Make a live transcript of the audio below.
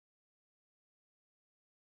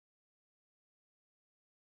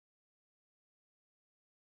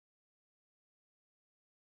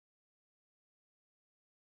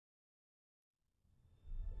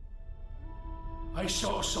I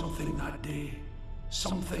saw something that day.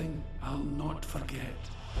 Something I'll not forget.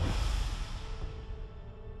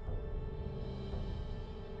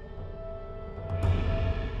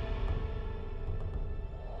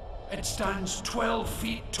 It stands 12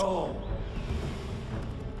 feet tall,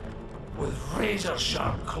 with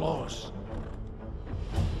razor-sharp claws.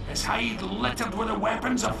 His hide littered with the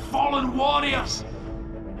weapons of fallen warriors.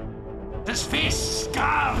 His face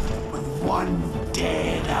scarred with one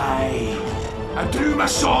dead eye. I drew my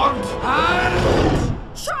sword and...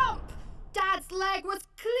 Trump! Dad's leg was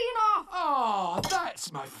clean off! Oh,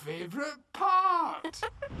 that's my favourite part!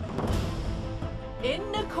 In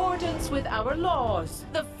accordance with our laws,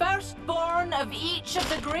 the firstborn of each of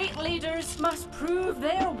the great leaders must prove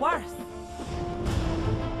their worth.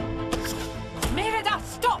 Merida,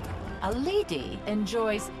 stop! A lady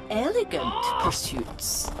enjoys elegant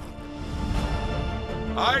pursuits.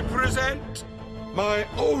 I present my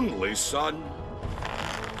only son.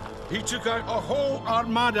 He took out a whole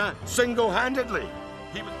armada single-handedly.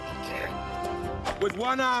 He was... With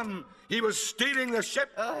one arm, he was steering the ship.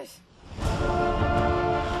 I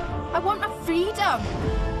want my freedom!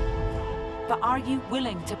 But are you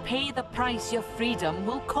willing to pay the price your freedom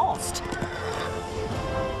will cost?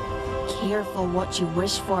 Careful what you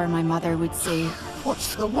wish for, my mother would say.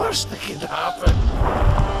 What's the worst that could happen?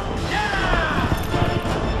 Yeah!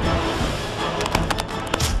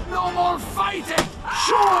 No more fighting!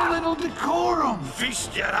 Show a little decorum!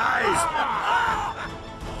 Feast your eyes!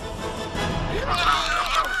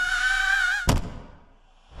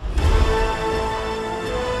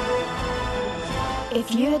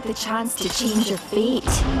 If you had the chance to change your fate,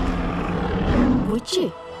 would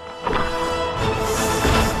you?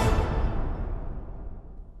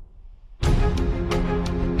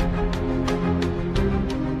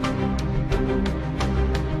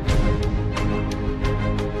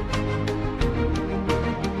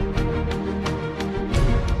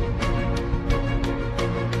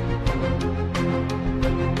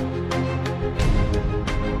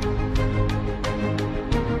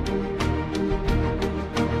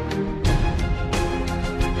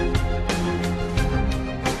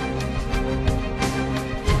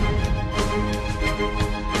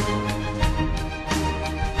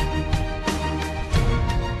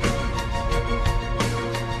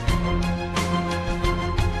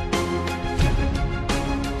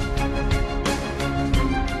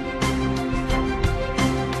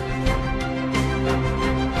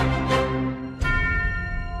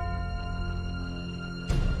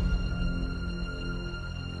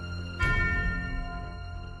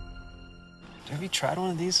 Have you tried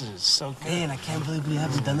one of these? It's so good. Man, I can't believe we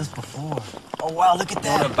haven't done this before. Oh, wow, look at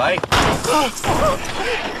that. Want a bite?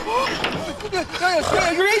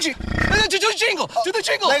 You're aging. Do the jingle. Do the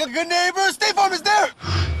jingle. Like a good neighbor, State Farm is there.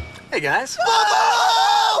 Hey, guys.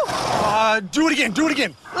 Do it again. Do it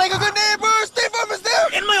again. Like a good neighbor, State Farm is there.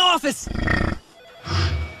 In my office.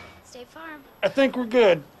 State Farm. I think we're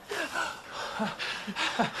good.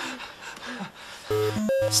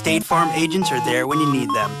 State Farm agents are there when you need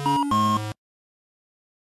them.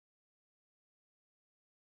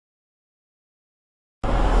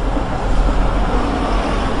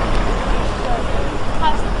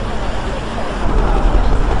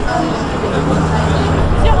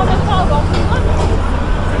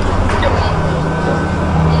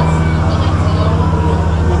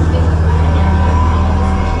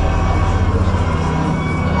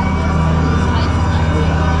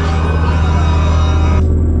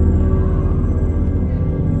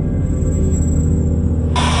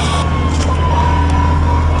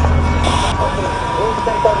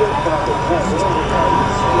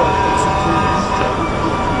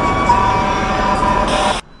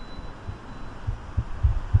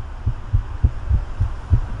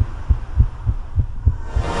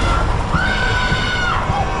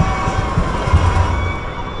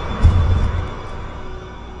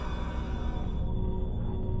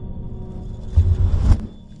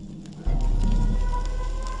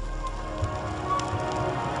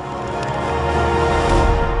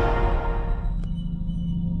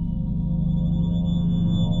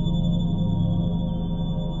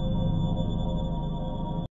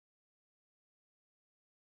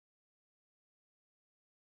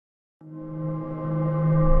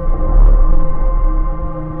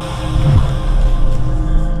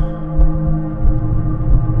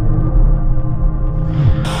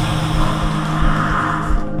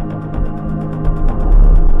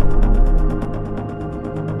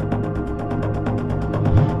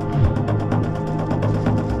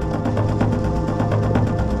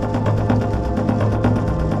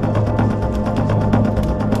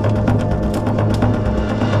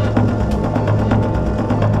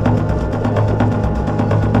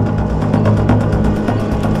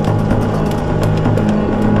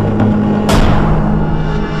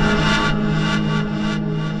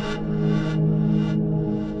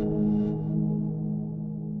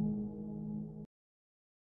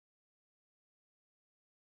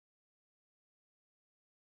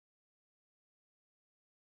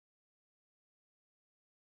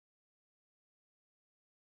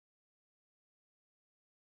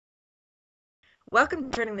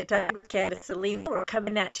 Welcome to Turning the Tide with Candace Salima. We're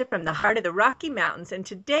coming at you from the heart of the Rocky Mountains, and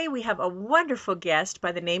today we have a wonderful guest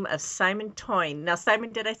by the name of Simon Toyne. Now,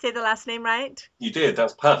 Simon, did I say the last name right? You did.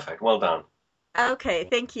 That's perfect. Well done. Okay,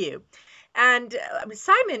 thank you. And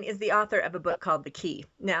Simon is the author of a book called The Key.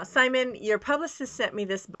 Now, Simon, your publicist sent me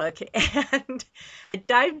this book, and I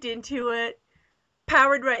dived into it,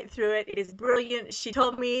 powered right through it. It is brilliant. She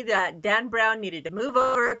told me that Dan Brown needed to move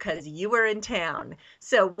over because you were in town.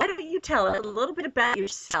 So why don't you tell us a little bit about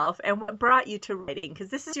yourself and what brought you to writing? Because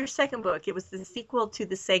this is your second book. It was the sequel to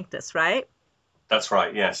The Sanctus, right? That's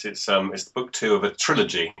right. Yes, it's book 2 of a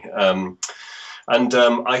trilogy.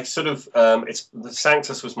 I sort of it's The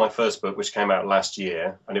Sanctus was my first book, which came out last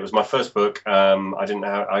year, and it was my first book.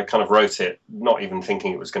 I kind of wrote it not even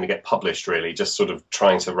thinking it was going to get published, really, just sort of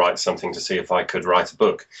trying to write something to see if I could write a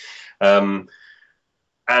book.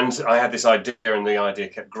 And I had this idea, and the idea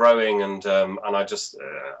kept growing, and I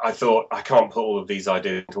thought, I can't put all of these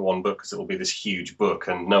ideas into one book because it will be this huge book,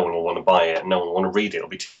 and no one will want to buy it, and no one will want to read it. It'll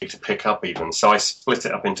be too big to pick up even. So I split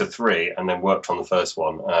it up into 3, and then worked on the first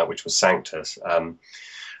one, which was Sanctus. And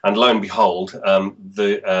lo and behold,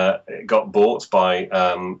 it got bought by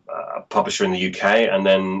a publisher in the UK, and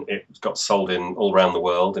then it got sold all around the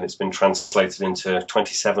world, and it's been translated into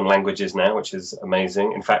 27 languages now, which is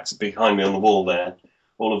amazing. In fact, behind me on the wall there,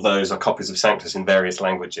 all of those are copies of Sanctus in various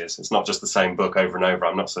languages. It's not just the same book over and over.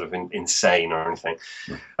 I'm not sort of insane or anything.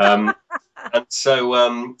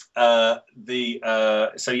 So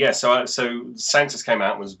Sanctus came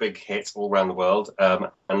out and was a big hit all around the world.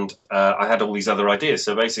 I had all these other ideas.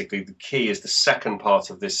 So basically, The Key is the second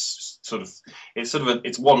part of this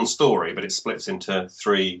it's one story, but it splits into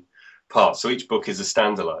 3 parts. So each book is a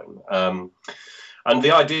standalone. And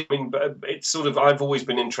the idea, I've always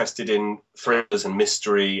been interested in thrillers and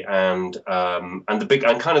mystery and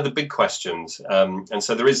the big questions. And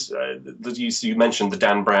so there is, you mentioned the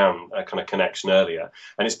Dan Brown kind of connection earlier,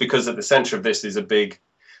 and it's because at the centre of this is the big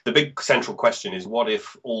central question is, what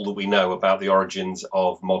if all that we know about the origins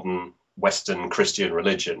of modern Western Christian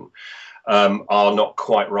religion are not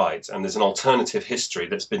quite right, and there's an alternative history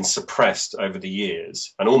that's been suppressed over the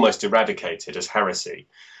years and almost eradicated as heresy.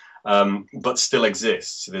 But still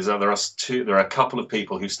exists. There are a couple of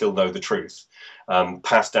people who still know the truth,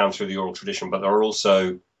 passed down through the oral tradition, but there are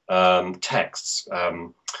also texts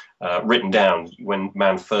written down when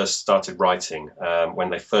man first started writing,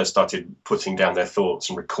 when they first started putting down their thoughts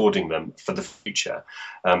and recording them for the future,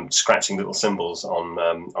 scratching little symbols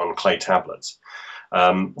on clay tablets.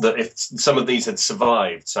 That if some of these had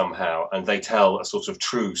survived somehow, and they tell a sort of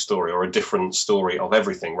true story or a different story of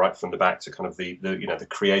everything, right from the back to kind of the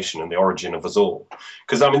creation and the origin of us all.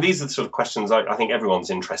 Because these are the sort of questions I think everyone's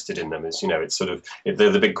interested in them. They're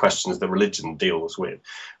the big questions that religion deals with,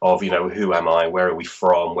 of who am I, where are we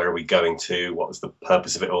from, where are we going to, what is the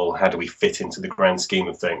purpose of it all, how do we fit into the grand scheme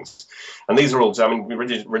of things. And these are all,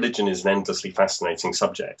 religion is an endlessly fascinating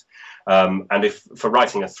subject. And if for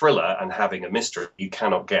writing a thriller and having a mystery, you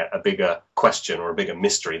cannot get a bigger question or a bigger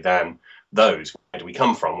mystery than those. Where do we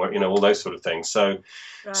come from? Where, all those sort of things. So,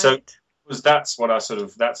 right. That's what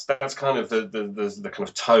that's kind of the kind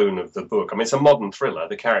of tone of the book. It's a modern thriller.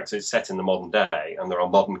 The character is set in the modern day, and there are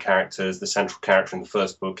modern characters. The central character in the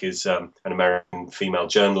first book is an American female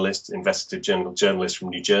journalist, investigative journalist from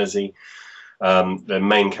New Jersey. The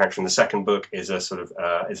main character in the second book is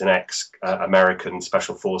an ex-American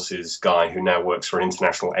special forces guy who now works for an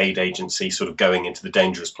international aid agency, sort of going into the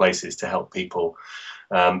dangerous places to help people.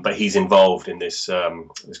 But he's involved in this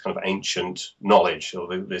kind of ancient knowledge, or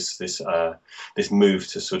this move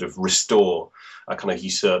to sort of restore a kind of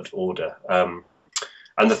usurped order.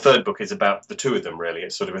 And the third book is about the two of them, really.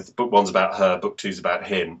 It's book 1's about her, book 2's about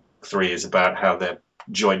him, 3 is about how their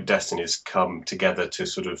joint destinies come together to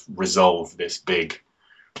sort of resolve this big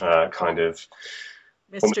kind of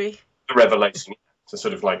mystery, revelation, to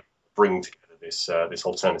sort of like bring together this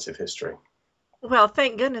alternative history. Well,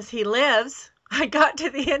 thank goodness he lives. I got to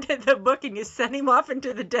the end of the book and you sent him off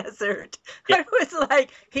into the desert. Yeah. I was like,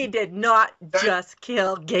 he did not just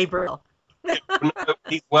kill Gabriel.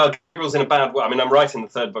 Well, Gabriel's in a bad way. I'm writing the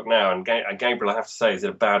third book now, and Gabriel, I have to say, is in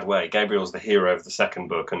a bad way. Gabriel's the hero of the second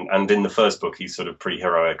book, and in the first book, he's sort of pretty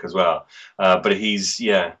heroic as well. But he's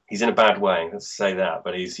in a bad way. Let's say that.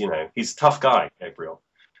 But he's a tough guy, Gabriel,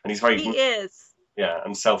 and he's very. He is. Yeah,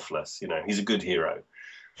 and selfless. He's a good hero.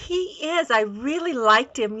 He is. I really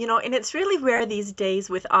liked him, and it's really rare these days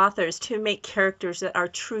with authors to make characters that are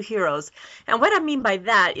true heroes. And what I mean by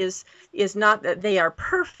that is not that they are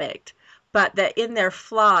perfect, but that in their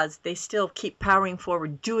flaws, they still keep powering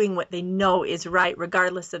forward, doing what they know is right,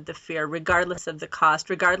 regardless of the fear, regardless of the cost,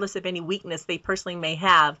 regardless of any weakness they personally may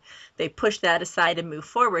have. They push that aside and move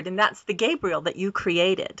forward. And that's the Gabriel that you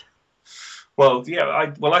created. Well,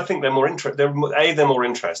 yeah, I think they're more they're more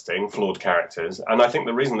interesting, flawed characters, and I think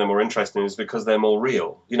the reason they're more interesting is because they're more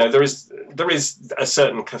real. You know, there is a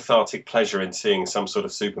certain cathartic pleasure in seeing some sort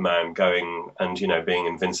of Superman going and, you know, being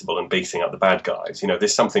invincible and beating up the bad guys. You know,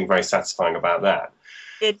 there's something very satisfying about that.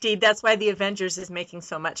 Indeed, that's why the Avengers is making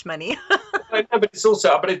so much money. No, but it's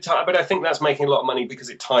also, but I think that's making a lot of money because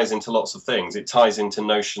it ties into lots of things. It ties into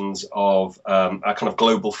notions of a kind of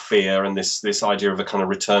global fear and this idea of a kind of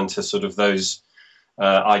return to sort of those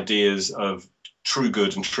ideas of true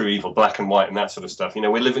good and true evil, black and white, and that sort of stuff. You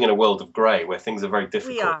know, we're living in a world of grey where things are very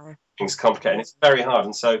difficult, We are. things complicated, and it's very hard.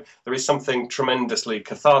 And so there is something tremendously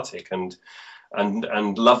cathartic and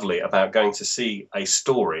lovely about going to see a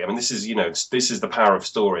story. I mean, this is, you know, this is the power of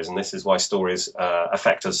stories, and this is why stories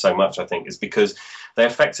affect us so much, I think, is because they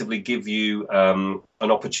effectively give you an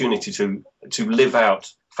opportunity to live out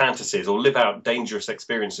fantasies or live out dangerous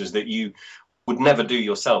experiences that you would never do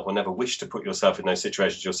yourself or never wish to put yourself in those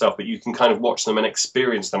situations yourself, but you can kind of watch them and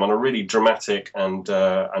experience them on a really dramatic and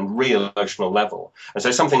real emotional level. And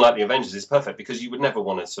so something like the Avengers is perfect because you would never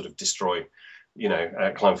want to sort of destroy, you know,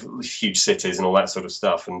 kind of huge cities and all that sort of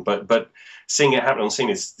stuff. And but seeing it happen on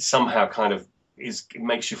scene is somehow kind of it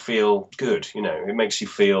makes you feel good. You know, it makes you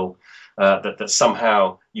feel that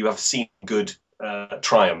somehow you have seen good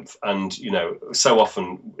triumph. And, you know, so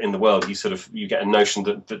often in the world you get a notion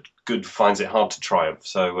that good finds it hard to triumph.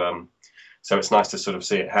 So so it's nice to sort of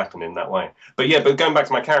see it happen in that way. But yeah, but going back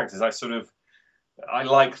to my characters, I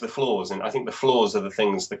like the flaws, and I think the flaws are the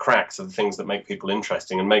things, the cracks are the things that make people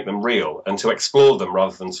interesting and make them real. And to explore them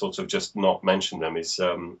rather than sort of just not mention them is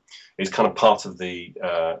kind of part of the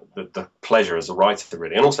pleasure as a writer,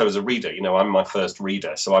 really, and also as a reader. You know, I'm my first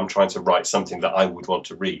reader, so I'm trying to write something that I would want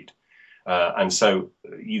to read. And so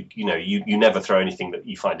you never throw anything that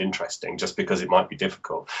you find interesting just because it might be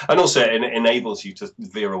difficult. And also it enables you to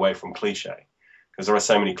veer away from cliche, because there are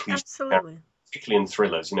so many cliches. Absolutely. Particularly in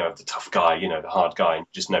thrillers, you know, the tough guy, you know, the hard guy, and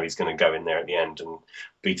you just know he's going to go in there at the end and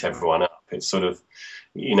beat everyone up. It's sort of,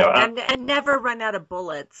 you know, and never run out of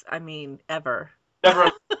bullets. I mean, ever. Never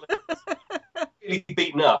really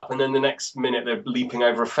beaten up, and then the next minute they're leaping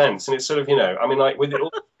over a fence, and it's sort of, you know, I mean, like with all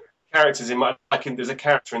the characters in my, there's a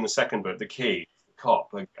character in the second book, the Key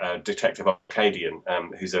cop, a Detective Arcadian,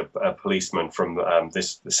 who's a policeman from the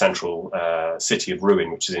central city of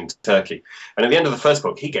Ruin, which is in Turkey. And at the end of the first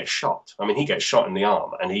book, he gets shot. I mean, he gets shot in the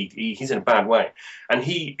arm, and he's in a bad way. And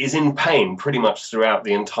he is in pain pretty much throughout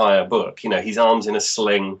the entire book. You know, his arm's in a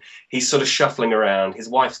sling. He's sort of shuffling around. His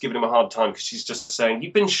wife's giving him a hard time because she's just saying,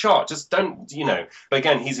 "You've been shot. Just don't," you know. But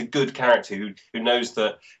again, he's a good character who knows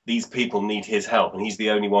that these people need his help, and he's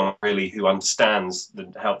the only one really who understands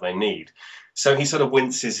the help they need. So he sort of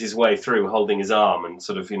winces his way through, holding his arm and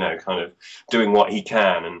sort of, you know, kind of doing what he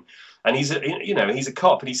can. And he's a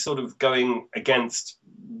cop, and he's sort of going against,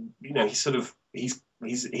 you know, he's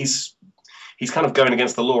kind of going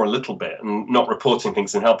against the law a little bit and not reporting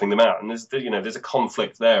things and helping them out. And there's a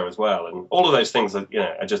conflict there as well. And all of those things are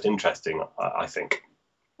just interesting, I think.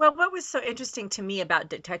 Well, what was so interesting to me about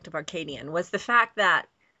Detective Arcadian was the fact that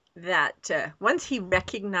once he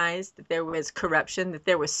recognized that there was corruption, that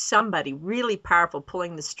there was somebody really powerful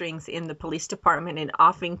pulling the strings in the police department and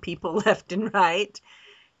offing people left and right,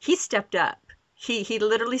 he stepped up. He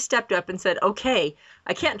literally stepped up and said, okay,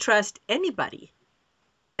 I can't trust anybody.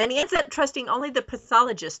 And he ends up trusting only the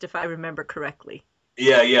pathologist, if I remember correctly.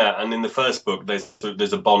 Yeah. And in the first book,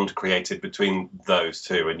 there's a bond created between those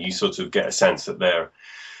two, and you sort of get a sense that they've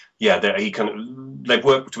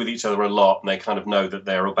worked with each other a lot, and they kind of know that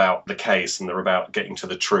they're about the case and they're about getting to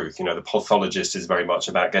the truth. You know, the pathologist is very much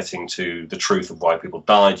about getting to the truth of why people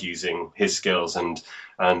died, using his skills, and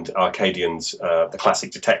Arcadian's the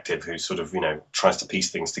classic detective who sort of, you know, tries to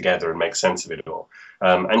piece things together and make sense of it all.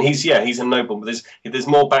 And he's a noble. But there's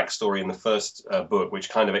more backstory in the first book,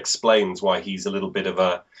 which kind of explains why he's a little bit of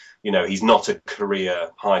a, you know, he's not a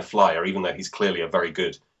career high flyer, even though he's clearly a very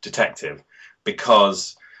good detective,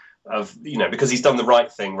 because he's done the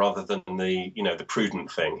right thing rather than the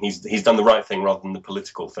prudent thing. He's done the right thing rather than the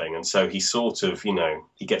political thing, and so he sort of, you know,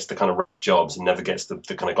 he gets the kind of jobs and never gets the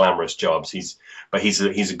kind of glamorous jobs. He's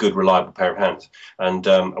a good, reliable pair of hands, and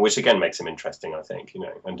which again makes him interesting, I think, you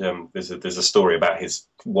know. And there's a story about his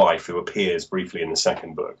wife who appears briefly in the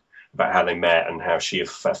second book, about how they met and how she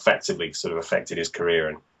effectively sort of affected his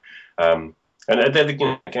career. And And they're,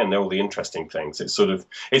 again, they're all the interesting things. It's sort of,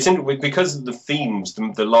 because the themes,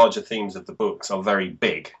 the larger themes of the books are very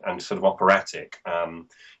big and sort of operatic.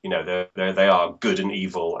 You know, they are good and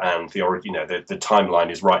evil, and the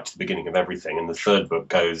timeline is right to the beginning of everything. And the third book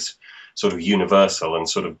goes sort of universal and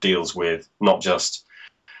sort of deals with not just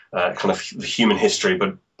kind of human history,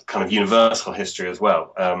 but kind of universal history as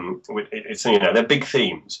well. It's, you know, they're big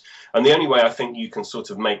themes. And the only way I think you can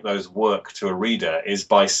sort of make those work to a reader is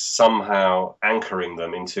by somehow anchoring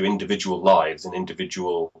them into individual lives and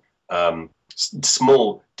individual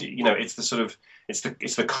small, you know, it's the sort of, it's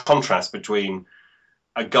the contrast between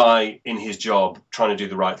a guy in his job trying to do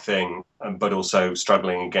the right thing, but also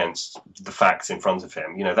struggling against the facts in front of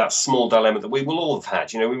him. You know, that small dilemma that we will all have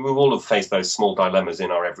had. You know, we will all have faced those small dilemmas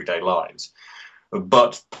in our everyday lives,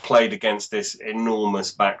 but played against this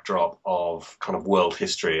enormous backdrop of kind of world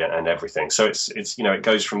history and everything. So it's you know, it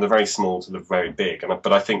goes from the very small to the very big.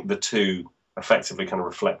 But I think the two effectively kind of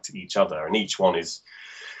reflect each other, and each one is,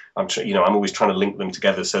 I'm always trying to link them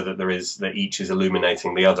together so that each is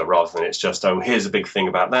illuminating the other, rather than it's just, oh, here's a big thing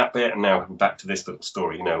about that bit, and now back to this little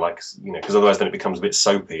story, you know, like, you know, because otherwise then it becomes a bit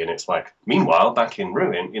soapy, and it's like, meanwhile, back in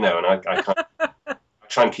Ruin, you know, and I kind of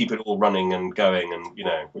try and keep it all running and going, and, you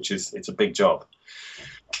know, it's a big job.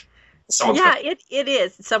 It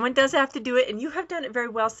is. Someone does have to do it, and you have done it very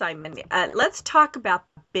well, Simon. Let's talk about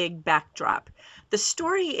the big backdrop. The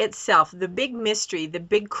story itself, the big mystery, the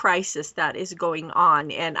big crisis that is going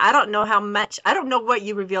on. And I don't know I don't know what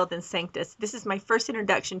you revealed in Sanctus. This is my first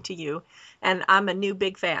introduction to you, and I'm a new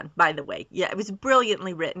big fan, by the way. Yeah, it was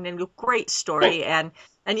brilliantly written and a great story, and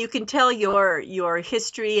you can tell your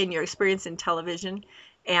history and your experience in television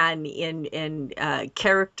and in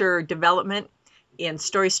character development, in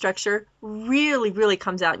story structure, really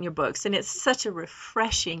comes out in your books. And it's such a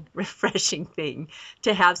refreshing thing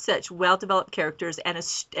to have such well-developed characters and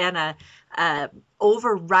a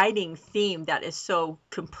overriding theme that is so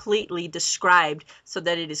completely described, so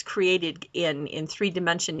that it is created in 3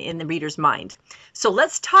 dimension in the reader's mind. So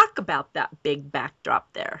let's talk about that big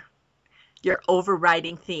backdrop there, your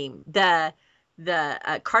overriding theme. The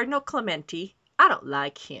Cardinal Clementi, I don't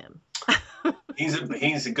like him. He's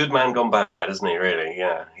a good man gone bad, isn't he? Really,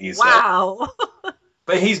 yeah. He's wow.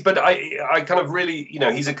 But I kind of really, you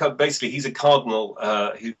know, he's a cardinal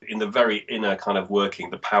who, in the very inner kind of working,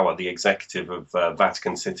 the power, the executive of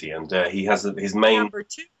Vatican City, and he has his main number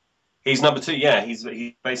 2. He's number 2. Yeah, he's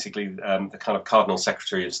basically the kind of Cardinal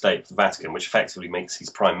Secretary of State for the Vatican, which effectively makes his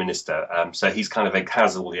Prime Minister. So he's kind of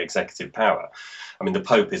has all the executive power. I mean, the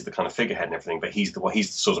Pope is the kind of figurehead and everything, but he's the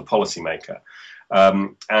sort of policymaker.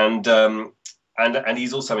 And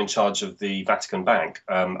he's also in charge of the Vatican Bank.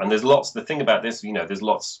 And there's lots. The thing about this, you know, there's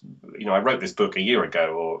lots. You know, I wrote this book a year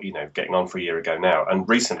ago, or, you know, getting on for a year ago now. And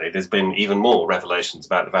recently, there's been even more revelations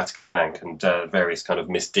about the Vatican Bank and various kind of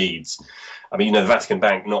misdeeds. I mean, you know, the Vatican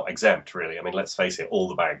Bank not exempt, really. I mean, let's face it, all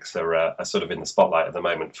the banks are sort of in the spotlight at the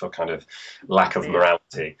moment for kind of lack of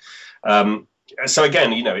morality. So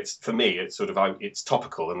again, you know, it's, for me, it's sort of, it's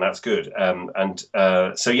topical, and that's good.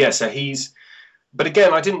 So he's. But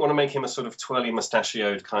again, I didn't want to make him a sort of twirly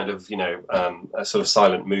mustachioed kind of, you know, a sort of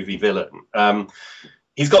silent movie villain.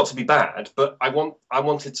 He's got to be bad, but I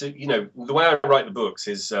wanted to, you know, the way I write the books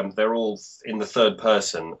is they're all in the third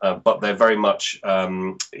person, but they're very much.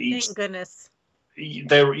 Thank goodness.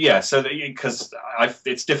 So because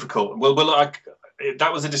it's difficult. Well,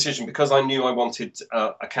 that was a decision because I knew I wanted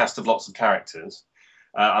a cast of lots of characters.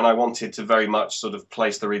 And I wanted to very much sort of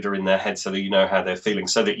place the reader in their head so that you know how they're feeling,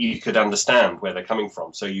 so that you could understand where they're coming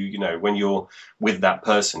from. So you know, when you're with that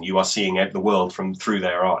person, you are seeing the world through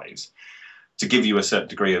their eyes, to give you a certain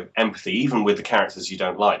degree of empathy, even with the characters you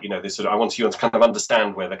don't like. You know, this sort of, I want you to kind of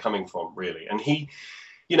understand where they're coming from, really. And he,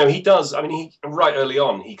 you know, he does. I mean, he right early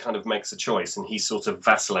on, he kind of makes a choice, and he's sort of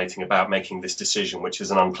vacillating about making this decision, which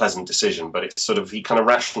is an unpleasant decision. But it's sort of, he kind of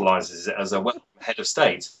rationalizes it as well, head of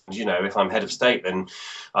state. And, you know, if I'm head of state, then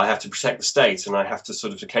I have to protect the state, and I have to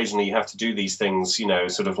sort of occasionally you have to do these things, you know,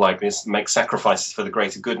 sort of like this, make sacrifices for the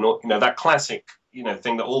greater good. And, you know, that classic, you know,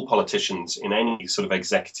 thing that all politicians in any sort of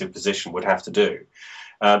executive position would have to do.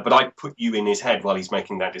 But I put you in his head while he's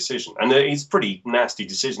making that decision. And it's a pretty nasty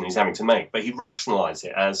decision he's having to make. But he rationalizes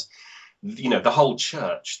it as, you know, the whole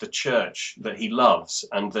church, the church that he loves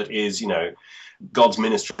and that is, you know, God's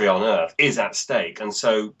ministry on earth is at stake. And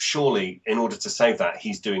so surely in order to save that,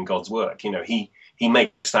 he's doing God's work. You know, he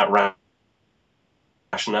makes that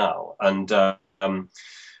rationale. And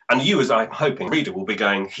you, as I'm hoping, reader will be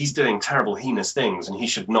going, he's doing terrible, heinous things and he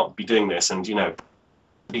should not be doing this. And, you know,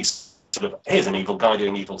 he's sort of, here's an evil guy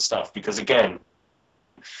doing evil stuff, because again,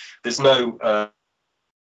 there's no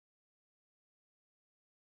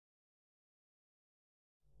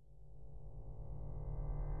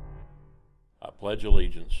pledge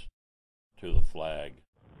allegiance to the flag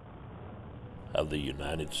of the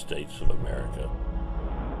United States of America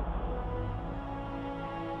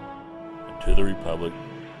and to the republic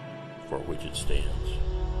for which it stands,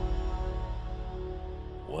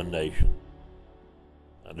 one nation,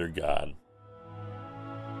 under God,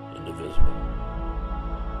 indivisible,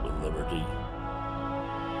 with liberty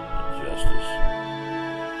and justice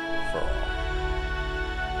for all.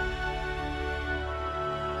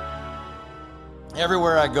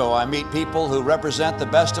 Everywhere I go, I meet people who represent the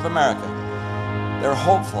best of America. They're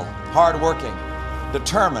hopeful, hardworking,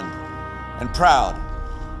 determined, and proud.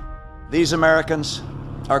 These Americans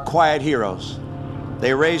are quiet heroes.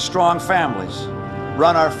 They raise strong families,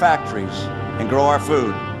 run our factories, and grow our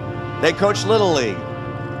food. They coach Little League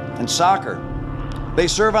and soccer. They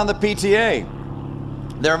serve on the PTA.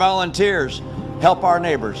 They're volunteers, help our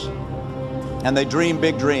neighbors, and they dream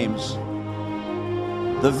big dreams.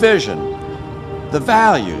 The vision, the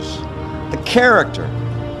values, the character,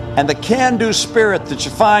 and the can-do spirit that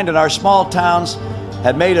you find in our small towns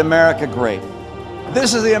have made America great.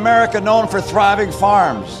 This is the America known for thriving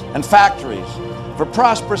farms and factories, for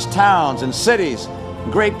prosperous towns and cities,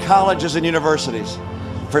 great colleges and universities,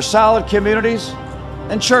 for solid communities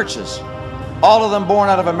and churches, all of them born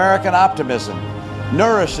out of American optimism,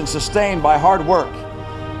 nourished and sustained by hard work,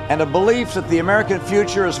 and a belief that the American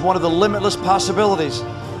future is one of the limitless possibilities,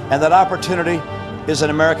 and that opportunity is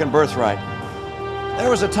an American birthright.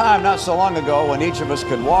 There was a time not so long ago when each of us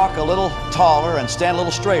could walk a little taller and stand a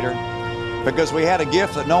little straighter because we had a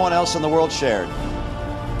gift that no one else in the world shared.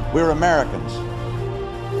 We were Americans.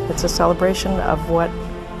 It's a celebration of what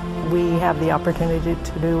we have the opportunity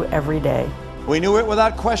to do every day. We knew it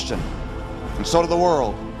without question, and so did the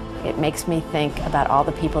world. It makes me think about all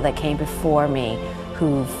the people that came before me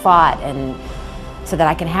who fought and so that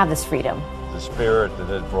I can have this freedom. The spirit that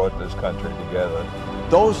has brought this country together.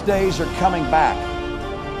 Those days are coming back.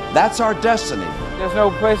 That's our destiny. There's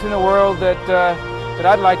no place in the world that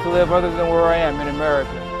I'd like to live other than where I am, in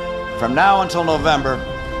America. From now until November,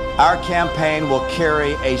 our campaign will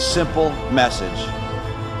carry a simple message.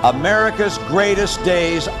 America's greatest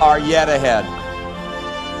days are yet ahead.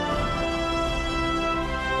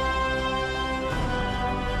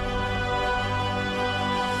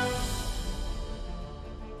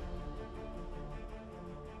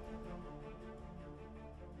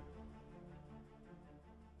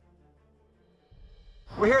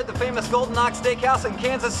 We're here at the famous Golden Ox Steakhouse in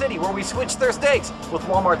Kansas City, where we switch their steaks with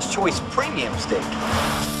Walmart's Choice Premium Steak.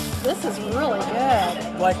 This is really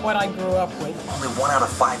good. Like what I grew up with. Only 1 out of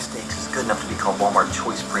 5 steaks is good enough to be called Walmart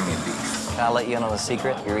Choice Premium Beef. Can I let you in on a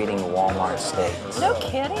secret? You're eating Walmart steak. No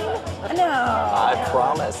kidding? No. I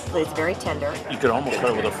promise. It's very tender. You could almost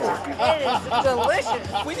cut it with a fork. It is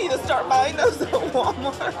delicious. We need to start buying those at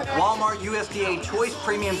Walmart. Walmart USDA Choice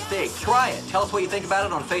Premium Steak. Try it. Tell us what you think about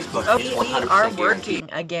it on Facebook. Oh, It's we 100% are guaranteed. working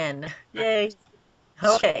again. Yay.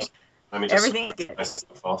 Okay. Let me just Everything take my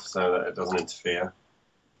stuff off so that it doesn't interfere.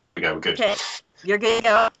 There we go, we're good. Okay. You're good to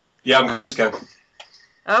go? Yeah, I'm good to go.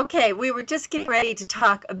 Okay, we were just getting ready to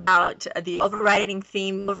talk about the overriding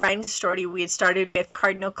theme, overriding story. We had started with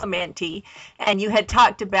Cardinal Clemente, and you had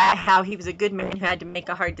talked about how he was a good man who had to make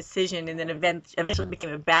a hard decision and then eventually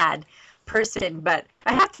became a bad person. But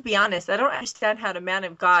I have to be honest, I don't understand how the man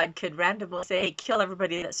of God could randomly say, hey, kill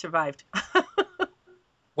everybody that survived.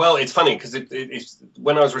 Well, it's funny because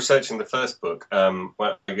when I was researching the first book,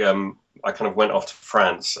 I kind of went off to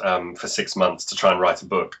France for 6 months to try and write a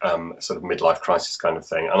book, sort of midlife crisis kind of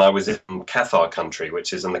thing. And I was in Cathar country,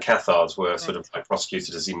 and the Cathars were sort of like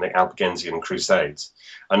prosecuted as in the Albigensian Crusades.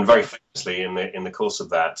 And very famously, in the course of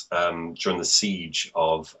that, during the siege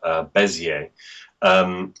of Béziers,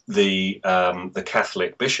 the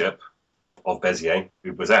Catholic bishop of Béziers,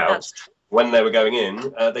 who was out, when they were going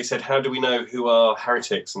in, they said, how do we know who are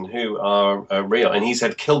heretics and who are real? And he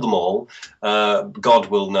said, kill them all. God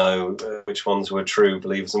will know which ones were true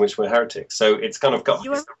believers and which were heretics. So it's kind of got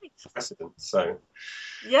precedent. So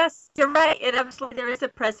Yes, you're right. It absolutely, there is a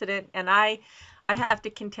precedent, and I have to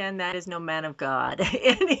contend that is no man of God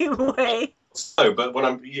anyway. So, but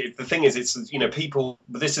the thing is, it's, people,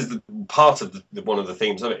 this is the part of one of the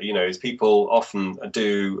themes of it, is people often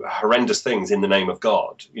do horrendous things in the name of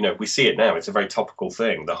God. We see it now. It's a very topical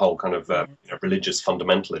thing, the whole kind of religious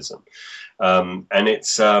fundamentalism. And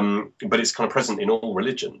it's, but it's kind of present in all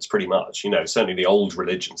religions, pretty much, certainly the old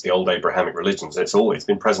religions, the old Abrahamic religions, it's always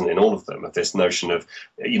been present in all of them, of this notion of,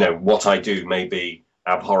 what I do may be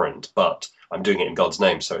abhorrent, but I'm doing it in God's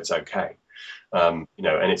name, so it's okay. And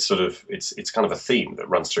it's sort of, it's kind of a theme that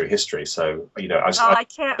runs through history. So, I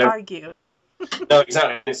can't argue. No,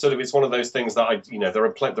 exactly. It's one of those things that there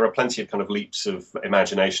are plenty of kind of leaps of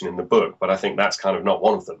imagination in the book, but I think that's kind of not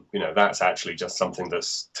one of them. That's actually just something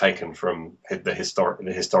that's taken from the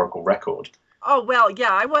historical record. Oh, well,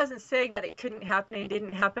 yeah, I wasn't saying that it couldn't happen, it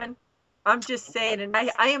didn't happen. I'm just saying, and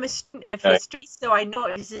I am a student of history, so I know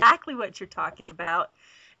exactly what you're talking about.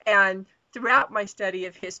 And throughout my study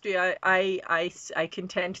of history, I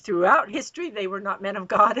contend throughout history they were not men of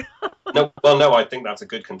God. No, I think that's a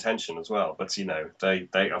good contention as well. But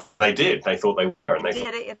they did. They thought they were, and they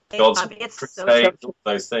thought God's crusade, all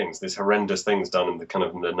those things, these horrendous things done in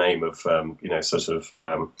the name of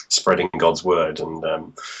spreading God's word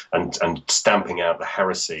and stamping out the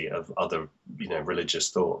heresy of other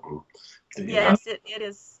religious thought. Yes, it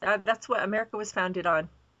is. That's what America was founded on.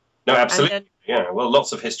 No, absolutely. Yeah, well,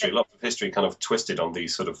 lots of history kind of twisted on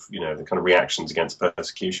these sort of, the kind of reactions against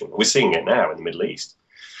persecution. We're seeing it now in the Middle East.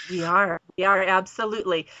 We are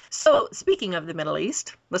absolutely. So, speaking of the Middle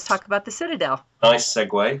East, let's talk about the Citadel. Nice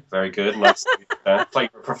segue, very good. Nice to play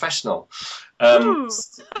for a professional. The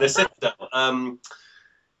Citadel.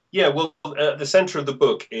 The centre of the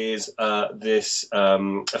book is this.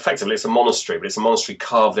 Effectively, it's a monastery, but it's a monastery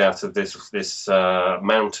carved out of this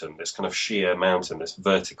mountain, this kind of sheer mountain, this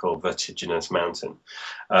vertiginous mountain,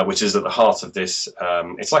 which is at the heart of this.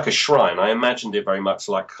 It's like a shrine. I imagined it very much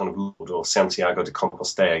like kind of Lourdes or Santiago de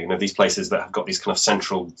Compostela. These places that have got these kind of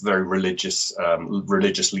central, very religious,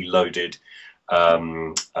 religiously loaded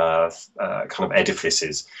kind of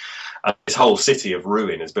edifices. This whole city of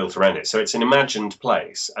ruin is built around it, so it's an imagined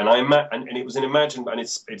place, and it was an imagined, and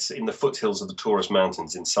it's in the foothills of the Taurus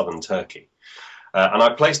Mountains in southern Turkey, and I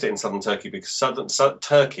placed it in southern Turkey because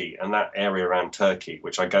Turkey and that area around Turkey,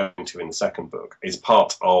 which I go into in the second book, is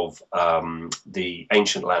part of the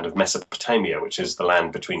ancient land of Mesopotamia, which is the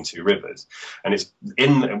land between two rivers, and it's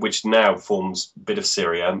which now forms a bit of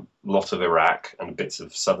Syria, a lot of Iraq, and bits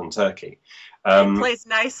of southern Turkey. It plays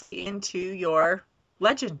nicely into your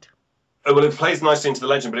legend. Well, it plays nicely into the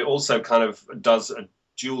legend, but it also kind of does a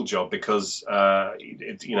dual job because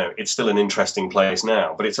it's still an interesting place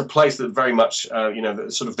now. But it's a place that very much,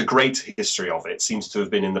 sort of the great history of it seems to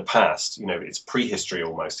have been in the past. It's prehistory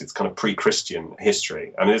almost. It's kind of pre-Christian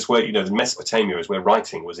history. I mean, it's where the Mesopotamia is where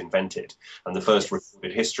writing was invented, and the first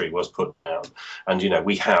recorded history was put down. And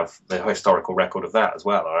we have the historical record of that as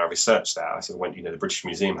well. And I researched that. I sort of went. The British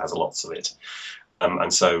Museum has lots of it.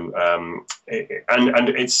 And so,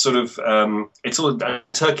 it's sort of,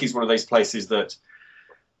 Turkey's one of those places that,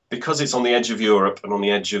 because it's on the edge of Europe and on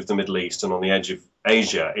the edge of the Middle East and on the edge of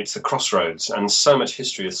Asia, it's a crossroads, and so much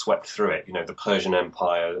history has swept through it. The Persian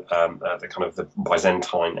Empire, the kind of the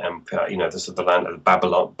Byzantine Empire, the land of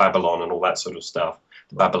Babylon and all that sort of stuff,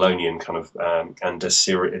 the Babylonian kind of, and the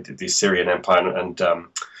Syrian Empire, and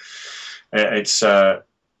it's.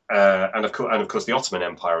 And of course the Ottoman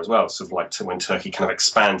Empire as well, sort of like when Turkey kind of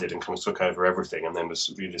expanded and kind of took over everything, and then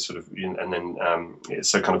was really sort of, and then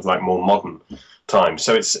it's a kind of like more modern time.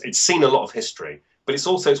 So it's seen a lot of history, but it's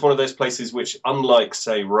one of those places which, unlike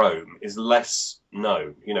say Rome, is less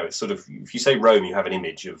known. It's sort of, if you say Rome, you have an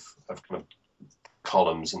image of kind of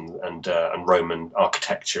columns and Roman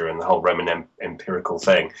architecture and the whole Roman empirical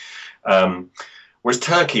thing. Whereas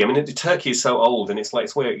Turkey, I mean, Turkey is so old, and it's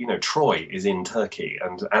where, Troy is in Turkey,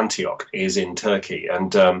 and Antioch is in Turkey.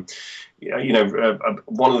 And, one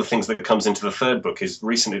of the things that comes into the third book is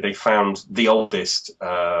recently they found the oldest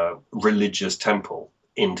religious temple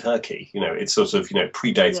in Turkey. It's sort of,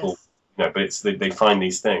 predates all, but they find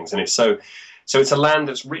these things. And so it's a land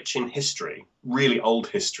that's rich in history, really old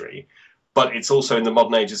history, but it's also in the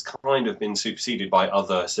modern age has kind of been superseded by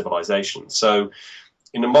other civilizations. So,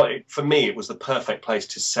 for me, it was the perfect place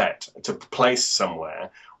to place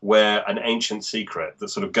somewhere where an ancient secret that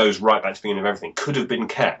sort of goes right back to the beginning of everything could have been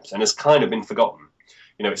kept and has kind of been forgotten.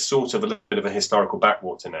 It's sort of a little bit of a historical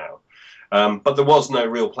backwater now. But there was no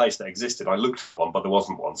real place that existed. I looked for one, but there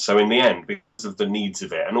wasn't one. So in the end, because of the needs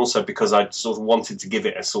of it, and also because I sort of wanted to give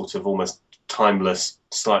it a sort of almost timeless,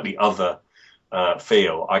 slightly other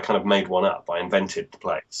feel, I kind of made one up. I invented the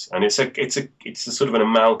place, and it's a sort of an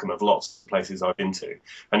amalgam of lots of places I've been to,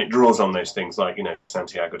 and it draws on those things like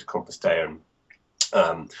Santiago de Compostela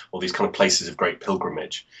and all these kind of places of great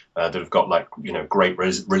pilgrimage that have got great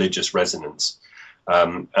religious resonance,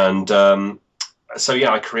 so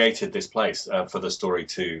yeah, I created this place for the story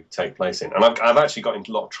to take place in, and I've actually got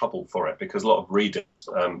into a lot of trouble for it because a lot of readers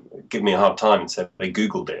give me a hard time and said they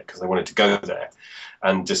Googled it because they wanted to go there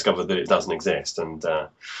and discovered that it doesn't exist, and so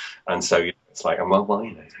it's like,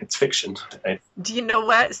 well, it's fiction. Do you know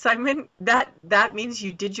what, Simon? That means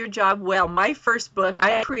you did your job well. My first book,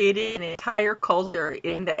 I created an entire culture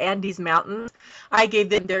in the Andes Mountains. I gave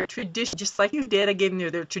them their tradition, just like you did. I gave them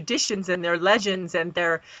their traditions and their legends and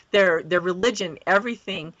their religion,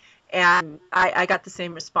 everything. And I got the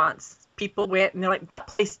same response. People went and they're like, that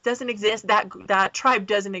place doesn't exist. That tribe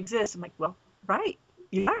doesn't exist. I'm like, well, right.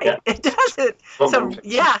 You're right. Yeah. It doesn't. So,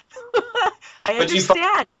 yeah, I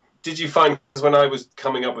understand. Did you find, because when I was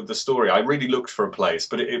coming up with the story, I really looked for a place,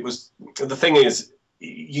 but it was, the thing is,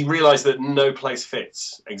 you realize that no place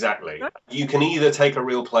fits exactly. You can either take a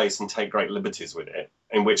real place and take great liberties with it,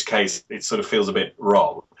 in which case it sort of feels a bit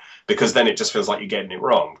wrong, because then it just feels like you're getting it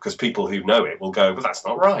wrong, because people who know it will go, but that's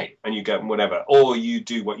not right, and you go, whatever. Or you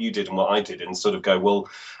do what you did and what I did and sort of go, well,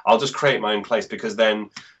 I'll just create my own place, because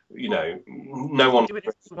then, you know, no one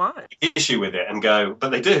issue with it and go, but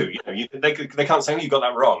they do. You know, they can't say, oh, you got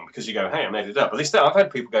that wrong, because you go, hey, I made it up. At least I've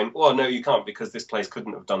had people going, well, no, you can't, because this place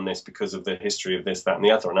couldn't have done this because of the history of this, that, and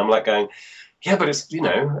the other. And I'm like going, yeah, but it's, you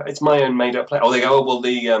know, it's my own made up place. Or they go, oh, well,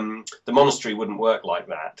 the monastery wouldn't work like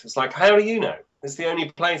that. It's like, how do you know? It's the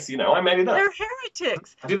only place, you know, I made it up. They're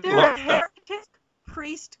heretics. They're a heretic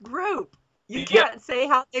priest group. You can't say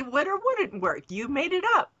how they would or wouldn't work. You made it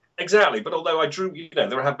up. Exactly, but although I drew, you know,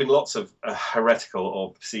 there have been lots of heretical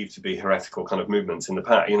or perceived to be heretical kind of movements in the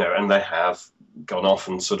past, you know, and they have gone off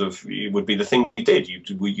and sort of, it would be the thing you did.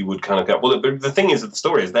 You would kind of go, well, but the thing is, that the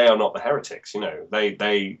story is they are not the heretics, you know,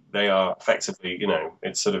 they are effectively, you know,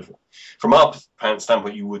 it's sort of, from our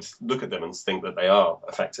standpoint, you would look at them and think that they are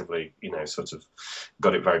effectively, you know, sort of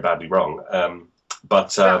got it very badly wrong.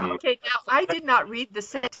 Okay, now I did not read the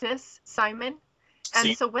census, Simon,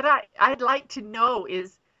 and so what I'd like to know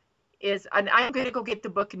is, and I'm going to go get the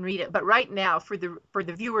book and read it, but right now, for the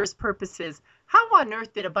viewers' purposes, how on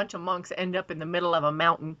earth did a bunch of monks end up in the middle of a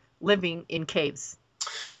mountain living in caves?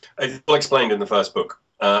 It's all explained in the first book,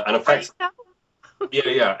 and effectively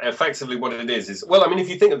what it is, well, I mean, if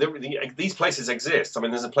you think of these places exist. I mean,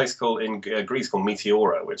 there's a place in Greece called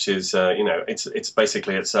Meteora, which is, you know, it's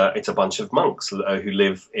basically it's a bunch of monks who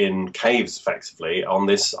live in caves, effectively, on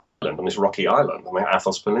this island, on this rocky island, on the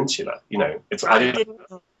Athos Peninsula. You know, it's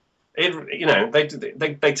you know, they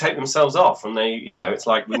take themselves off, and they, you know, it's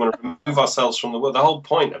like we want to remove ourselves from the world. The whole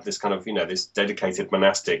point of this kind of, you know, this dedicated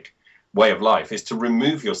monastic way of life is to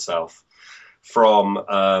remove yourself from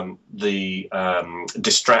the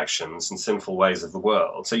distractions and sinful ways of the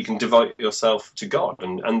world, so you can devote yourself to God.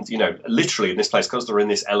 And you know, literally in this place, because they're in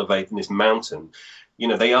this in this mountain, you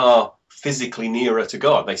know, they are physically nearer to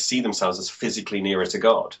God. They see themselves as physically nearer to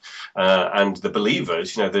God. And the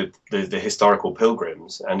believers, you know, the historical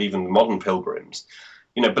pilgrims and even the modern pilgrims,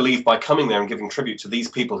 you know, believe by coming there and giving tribute to these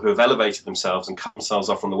people who have elevated themselves and cut themselves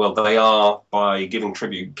off from the world, they are, by giving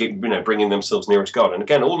tribute, you know, bringing themselves nearer to God. And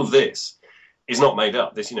again, all of this is not made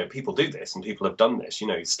up. This, you know, people do this, and people have done this. You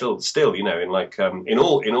know, still, you know, in like in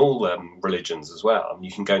all religions as well. I mean,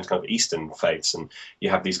 you can go into kind of Eastern faiths, and you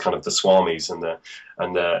have these kind of the swamis and the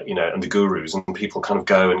you know, and the gurus, and people kind of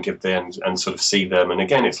go and give them and sort of see them. And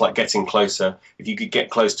again, it's like getting closer. If you could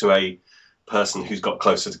get close to a person who's got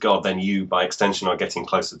closer to God, then you, by extension, are getting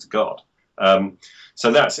closer to God. So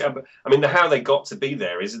that's, I mean, how they got to be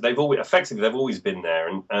there is they've always been there,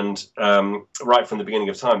 and right from the beginning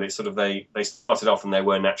of time, they started off and there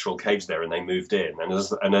were natural caves there, and they moved in, and as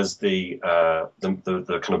the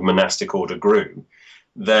kind of monastic order grew,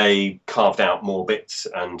 they carved out more bits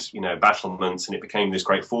and, you know, battlements, and it became this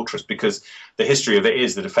great fortress, because the history of it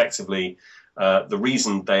is that effectively the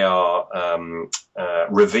reason they are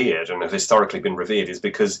revered and have historically been revered is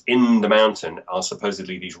because in the mountain are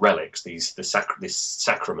supposedly these relics, these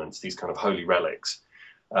sacraments, these kind of holy relics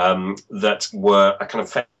that were kind of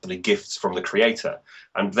effectively gifts from the Creator,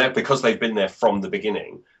 and because they've been there from the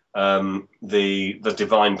beginning, the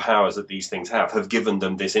divine powers that these things have given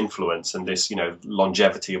them this influence and this, you know,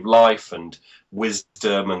 longevity of life and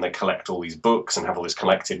wisdom, and they collect all these books and have all this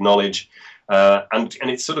collected knowledge. And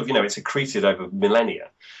it's sort of, you know, it's accreted over millennia.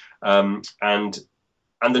 And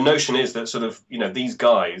the notion is that sort of, you know, these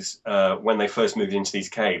guys, when they first moved into these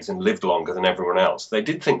caves and lived longer than everyone else, they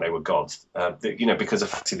did think they were gods, you know, because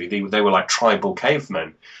effectively they were like tribal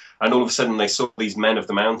cavemen. And all of a sudden they saw these men of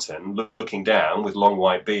the mountain looking down with long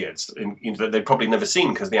white beards, you know, that they'd probably never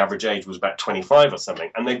seen, because the average age was about 25 or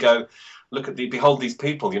something. And they go, behold these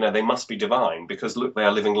people, you know, they must be divine, because look, they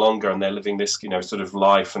are living longer and they're living this, you know, sort of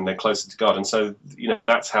life, and they're closer to God. And so, you know,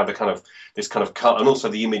 that's how the kind of, this kind of cut, and also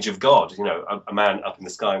the image of God, you know, a man up in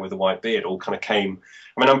the sky with a white beard, all kind of came.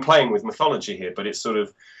 I mean, I'm playing with mythology here, but it's sort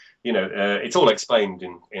of, you know, it's all explained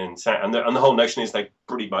in and the whole notion is they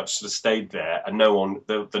pretty much sort of stayed there, and no one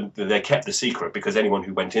they kept the secret, because anyone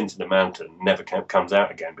who went into the mountain never comes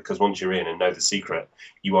out again, because once you're in and know the secret,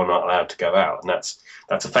 you are not allowed to go out, and that's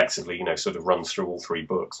effectively, you know, sort of runs through all 3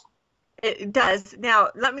 books. It does. Now,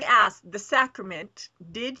 let me ask, the sacrament,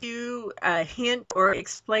 did you hint or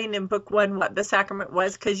explain in book 1 what the sacrament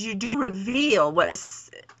was? Because you do reveal what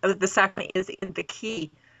the sacrament is in the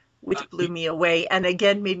key, which blew me away, and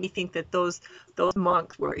again made me think that those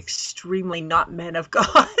monks were extremely not men of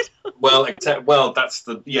God. Well, that's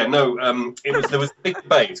the there was a big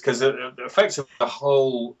debate, because effectively the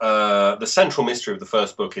whole the central mystery of the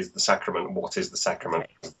first book is the sacrament. What is the sacrament?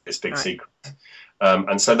 Okay. This big secret,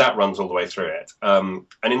 and so that runs all the way through it. And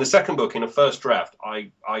in the second book, in a first draft,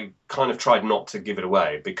 I kind of tried not to give it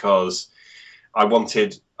away, because I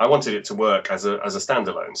wanted it to work as a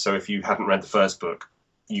standalone. So if you hadn't read the first book,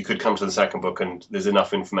 you could come to the second book and there's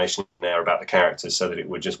enough information there about the characters so that it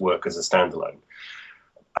would just work as a standalone.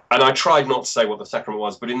 And I tried not to say what the sacrament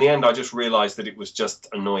was, but in the end I just realized that it was just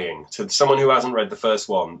annoying to someone who hasn't read the first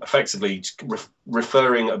one, effectively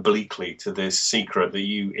referring obliquely to this secret that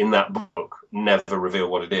you in that book never reveal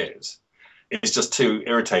what it is. It's just too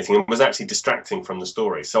irritating and was actually distracting from the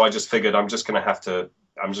story. So I just figured I'm just going to have to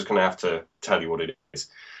tell you what it is,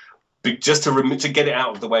 just to get it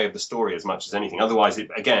out of the way of the story as much as anything. Otherwise, it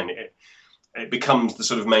becomes the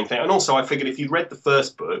sort of main thing. And also, I figured if you'd read the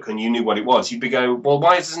first book and you knew what it was, you'd be going, well,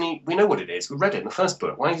 why doesn't he? We know what it is. We read it in the first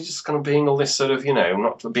book. Why is he just kind of being all this sort of, you know,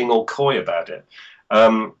 not being all coy about it?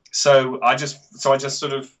 So I just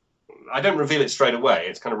sort of, I don't reveal it straight away.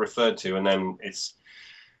 It's kind of referred to, and then it's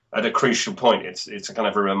at a crucial point. It's a kind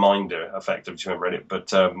of a reminder, effectively, if you haven't read it.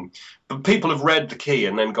 But people have read the key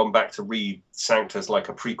and then gone back to read Sanctus like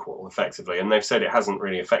a prequel, effectively, and they've said it hasn't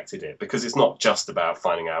really affected it, because it's not just about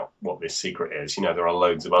finding out what this secret is. You know, there are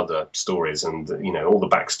loads of other stories, and you know, all the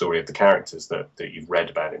backstory of the characters that you've read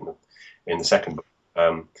about in the second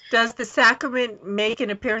book. Does the sacrament make an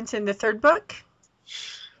appearance in the third book?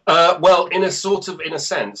 Well, in a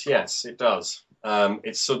sense, yes, it does.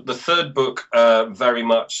 It's the third book very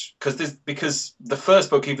much because the first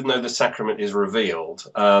book, even though the sacrament is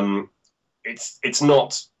revealed, it's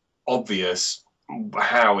not obvious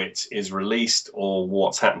how it is released or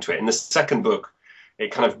what's happened to it. In the second book,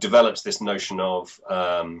 it kind of develops this notion of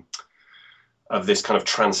this kind of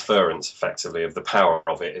transference, effectively, of the power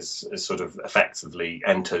of it is sort of effectively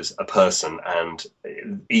enters a person, and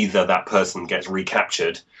either that person gets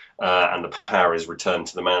recaptured and the power is returned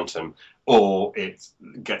to the mountain, or it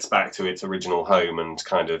gets back to its original home and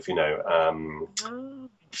kind of, you know,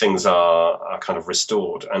 things are kind of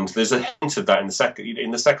restored. And there's a hint of that in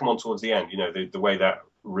the second one towards the end, you know, the way that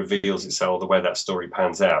reveals itself, the way that story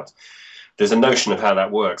pans out. There's a notion of how that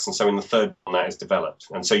works, and so in the third one that is developed,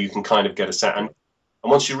 and so you can kind of get a sense. And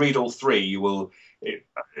once you read all 3, you will,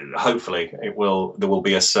 hopefully, there will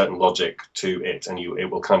be a certain logic to it, and it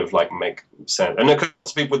will kind of like make sense. And of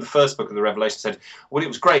course, people with the first book of the Revelation said, "Well, it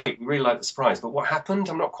was great, we really liked the surprise, but what happened?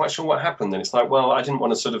 I'm not quite sure what happened." And it's like, well, I didn't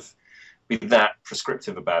want to sort of be that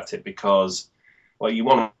prescriptive about it, because, well, you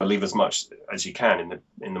want to leave as much as you can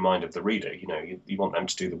in the mind of the reader. You know, you want them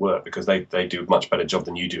to do the work, because they do a much better job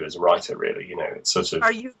than you do as a writer, really. You know, it's sort of.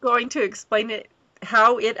 Are you going to explain it,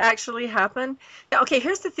 how it actually happened? Okay,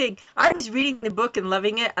 here's the thing. I was reading the book and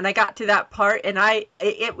loving it, and I got to that part, and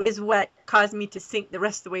it was what caused me to sink the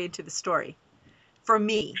rest of the way into the story, for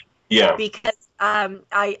me. Yeah. Because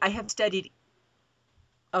I have studied.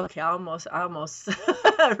 Okay, I almost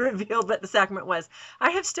revealed what the sacrament was.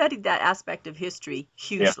 I have studied that aspect of history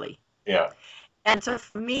hugely. Yeah. And so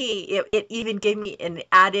for me, it even gave me an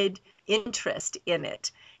added interest in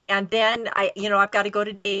it. And then I've got to go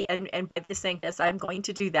today and buy the Sanctus. I'm going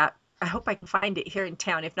to do that. I hope I can find it here in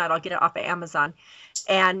town. If not, I'll get it off of Amazon.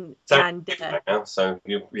 And so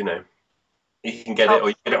you know, you can get it, or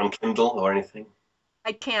you get it on Kindle or anything.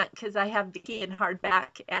 I can't, because I have the key in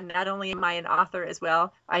hardback, and not only am I an author as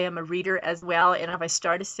well, I am a reader as well. And if I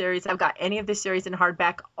start a series, I've got any of the series in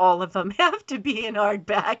hardback, all of them have to be in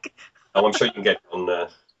hardback. Oh, I'm sure you can get it on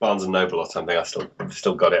Barnes and Noble or something. I've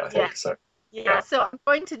still got it, I think. Yeah. So I'm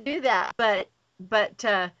going to do that, but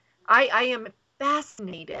I am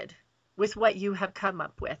fascinated with what you have come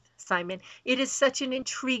up with, Simon. It is such an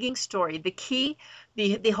intriguing story. The key,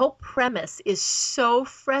 the whole premise is so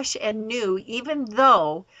fresh and new, even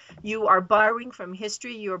though you are borrowing from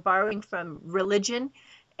history, you are borrowing from religion,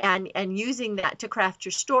 and using that to craft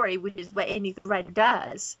your story, which is what any writer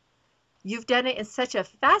does. You've done it in such a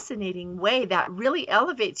fascinating way that really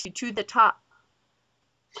elevates you to the top.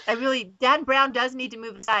 Dan Brown does need to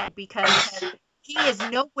move aside, because he is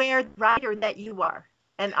nowhere the writer that you are.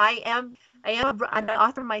 And I'm an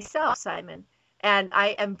author myself, Simon. And I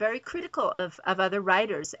am very critical of other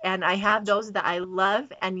writers. And I have those that I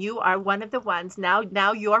love, and you are one of the ones.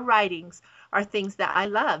 Now your writings are things that I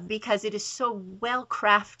love because it is so well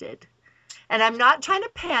crafted. And I'm not trying to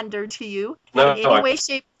pander to you in any way,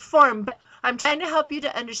 shape, or form, but I'm trying to help you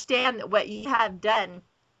to understand that what you have done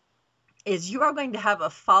is you are going to have a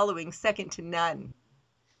following second to none.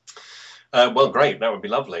 Well, great. That would be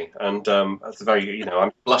lovely. And that's a very,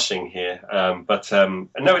 I'm blushing here.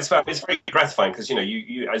 No, it's very gratifying because,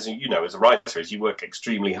 you as you know, as a writer, you work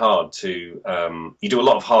extremely hard to, you do a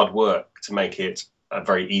lot of hard work to make it a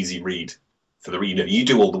very easy read for the reader. You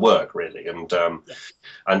do all the work really, and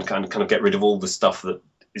kind of get rid of all the stuff that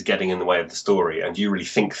is getting in the way of the story, and you really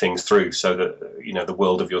think things through so that, the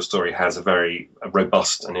world of your story has a very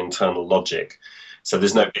robust and internal logic. So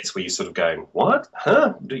there's no bits where you're sort of going, what?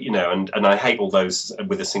 Huh? And I hate all those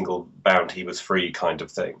with a single bound he was free kind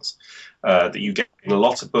of things that you get in a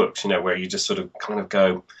lot of books, where you just sort of kind of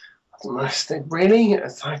go, really?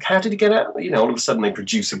 It's like, how did he get out? All of a sudden they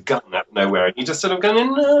produce a gun out of nowhere, and you just sort of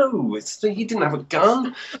going, no, he didn't have a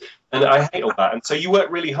gun. And I hate all that. And so you work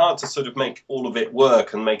really hard to sort of make all of it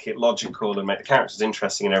work and make it logical and make the characters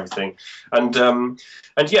interesting and everything. And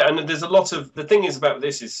there's a lot of, the thing is about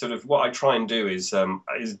this is sort of what I try and do is to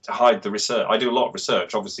hide the research. I do a lot of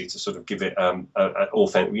research, obviously, to sort of give it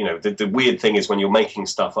authentic. The weird thing is when you're making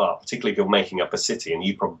stuff up, particularly if you're making up a city, and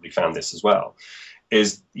you probably found this as well,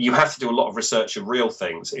 is you have to do a lot of research of real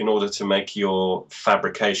things in order to make your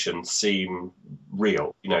fabrication seem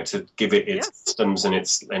real, to give it its systems and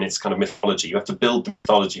its kind of mythology. You have to build the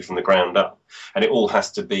mythology from the ground up, and it all has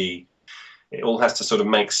to sort of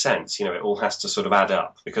make sense, it all has to sort of add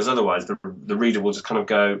up, because otherwise the reader will just kind of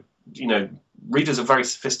go, readers are very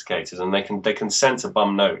sophisticated, and they can sense a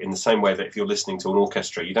bum note in the same way that if you're listening to an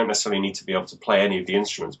orchestra, you don't necessarily need to be able to play any of the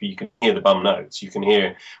instruments, but you can hear the bum notes. You can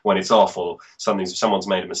hear when it's off or someone's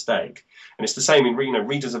made a mistake. And it's the same in,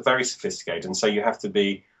 readers are very sophisticated, and so you have to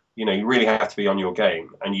be, you really have to be on your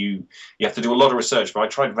game, and you have to do a lot of research. But I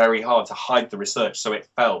tried very hard to hide the research so it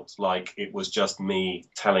felt like it was just me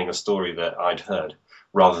telling a story that I'd heard,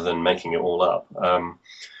 rather than making it all up.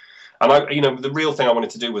 And the real thing I wanted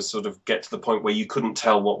to do was sort of get to the point where you couldn't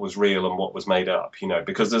tell what was real and what was made up,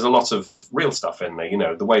 because there's a lot of real stuff in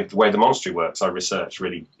there. The way the monastery works, I researched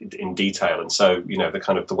really in detail, and so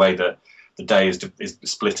the way that the day is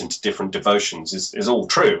split into different devotions is all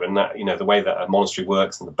true, and that the way that a monastery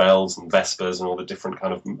works, and the bells and vespers and all the different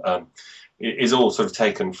kind of is all sort of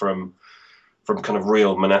taken from kind of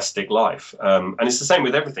real monastic life. And it's the same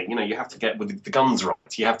with everything. You have to get with the guns right.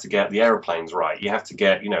 You have to get the aeroplanes right. You have to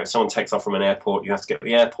get, if someone takes off from an airport, you have to get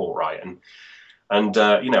the airport right. And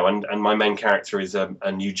my main character is a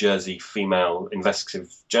New Jersey female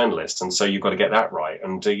investigative journalist, and so you've got to get that right.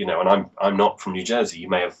 And and I'm not from New Jersey. You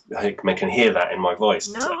may can hear that in my voice.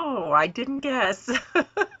 No, I didn't guess.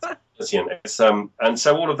 And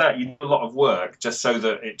so all of that, you do a lot of work just so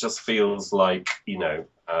that it just feels like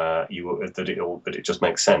that it just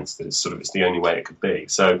makes sense, that it's the only way it could be.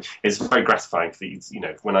 So it's very gratifying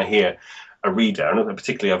when I hear a reader, and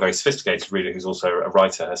particularly a very sophisticated reader who's also a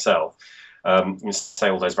writer herself, say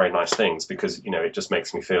all those very nice things, because it just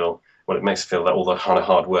makes me feel, it makes me feel that all the kind of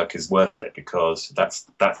hard work is worth it, because that's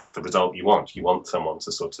the result you want. You want someone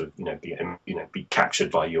to sort of be captured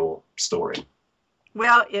by your story.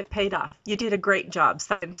 Well, it paid off. You did a great job,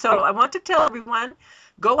 Simon. So I want to tell everyone,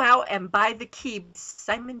 go out and buy The Key,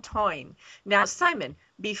 Simon Toyne. Now, Simon,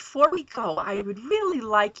 before we go, I would really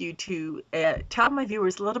like you to tell my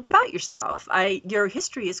viewers a little about yourself. Your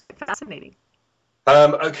history is quite fascinating.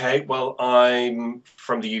 Okay, well, I'm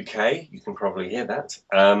from the UK. You can probably hear that.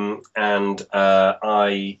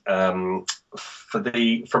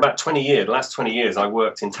 For about 20 years, the last 20 years, I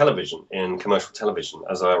worked in television, in commercial television,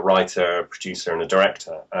 as a writer, producer, and a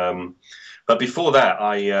director. But before that,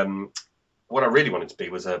 what I really wanted to be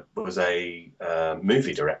was a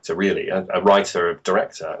movie director, really, a writer,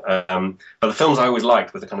 director. But the films I always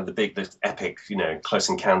liked were the epic, Close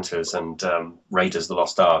Encounters and Raiders of the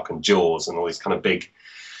Lost Ark and Jaws and all these kind of big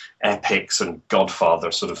epics and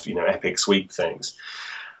Godfather sort of, epic sweep things.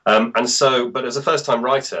 But as a first-time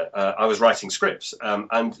writer, I was writing scripts,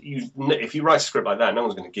 and if you write a script like that, no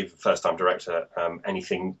one's going to give a first-time director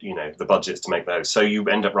anything, the budgets to make those. So you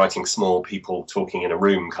end up writing small people talking in a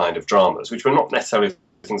room kind of dramas, which were not necessarily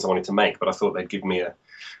things I wanted to make, but I thought they'd give me a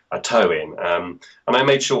toe in. And I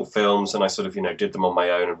made short films, and I sort of, did them on my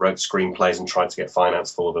own and wrote screenplays and tried to get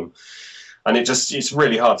finance for them. And it's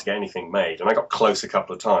really hard to get anything made. And I got close a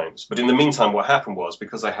couple of times. But in the meantime, what happened was,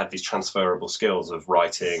 because I had these transferable skills of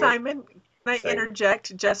writing... Simon, Can I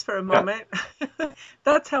interject just for a moment?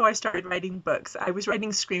 That's how I started writing books. I was writing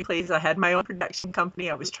screenplays. I had my own production company.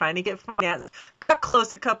 I was trying to get finance. Got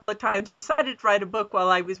close a couple of times. Decided to write a book while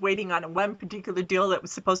I was waiting on one particular deal that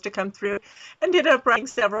was supposed to come through. Ended up writing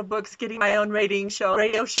several books, getting my own radio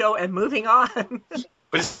show, and moving on.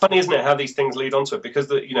 But it's funny, isn't it, how these things lead onto it? Because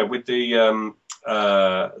with the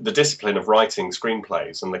discipline of writing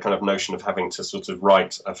screenplays and the kind of notion of having to sort of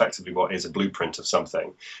write effectively what is a blueprint of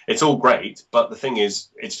something, it's all great. But the thing is,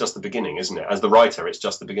 it's just the beginning, isn't it? As the writer, it's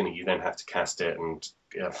just the beginning. You then have to cast it and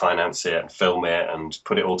finance it and film it and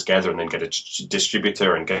put it all together and then get a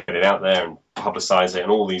distributor and get it out there and publicize it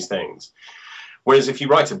and all these things. Whereas if you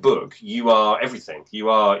write a book, you are everything. You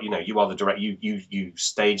are the direct. You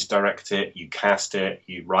stage direct it, you cast it,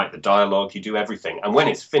 you write the dialogue, you do everything. And when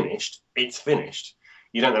it's finished, it's finished.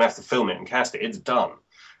 You don't have to film it and cast it; it's done.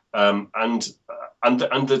 And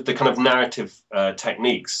the kind of narrative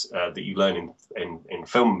techniques that you learn in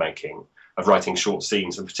filmmaking of writing short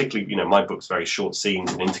scenes, and particularly, my book's very short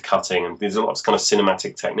scenes and intercutting, and there's a lot of kind of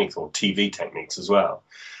cinematic techniques or TV techniques as well.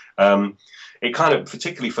 It kind of,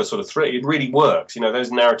 particularly for sort of thriller, it really works.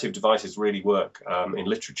 Those narrative devices really work in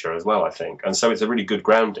literature as well, I think. And so it's a really good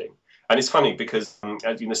grounding. And it's funny because,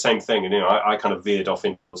 the same thing, I kind of veered off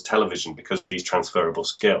into television because of these transferable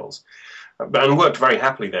skills and worked very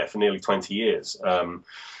happily there for nearly 20 years.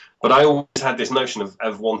 But I always had this notion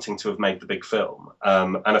of wanting to have made the big film.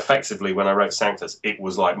 And effectively, when I wrote Sanctus, it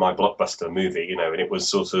was like my blockbuster movie, and it was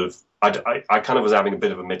sort of, I kind of was having a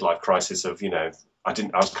bit of a midlife crisis of, I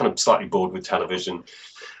was kind of slightly bored with television.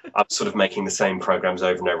 I was sort of making the same programs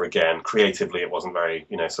over and over again. Creatively, it wasn't very,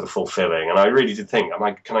 sort of fulfilling. And I really did think,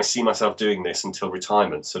 can I see myself doing this until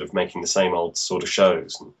retirement, sort of making the same old sort of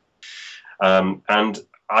shows? And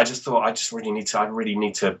I just thought, I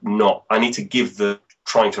need to give the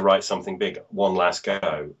trying to write something big one last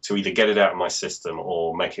go to either get it out of my system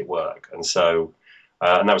or make it work. And so,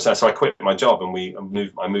 so I quit my job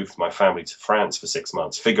and I moved my family to France for 6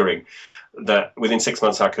 months, figuring that within 6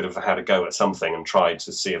 months I could have had a go at something and tried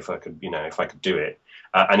to see if I could, if I could do it.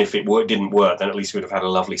 And if it didn't work, then at least we would have had a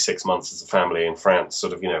lovely 6 months as a family in France,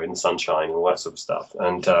 sort of, in the sunshine and all that sort of stuff.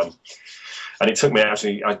 And it took me,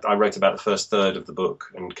 actually, I wrote about the first third of the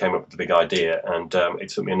book and came up with the big idea. And it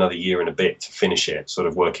took me another year and a bit to finish it, sort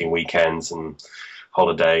of working weekends and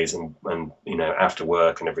holidays and after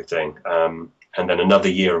work and everything. And then another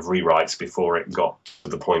year of rewrites before it got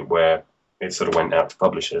to the point where it sort of went out to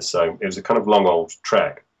publishers. So it was a kind of long old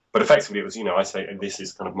trek. But effectively it was, I say this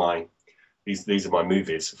is kind of these are my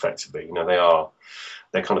movies, effectively.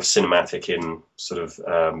 They're kind of cinematic in sort of,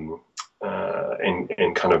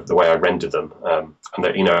 in kind of the way I render them, and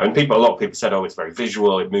that, and a lot of people said, oh, it's very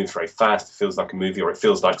visual, it moves very fast, it feels like a movie, or it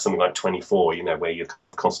feels like something like 24, where you're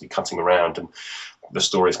constantly cutting around and the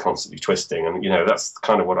story is constantly twisting, and that's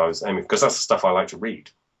kind of what I was aiming, because that's the stuff I like to read.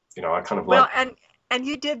 I kind of like. Well, and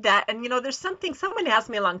you did that, and there's something someone asked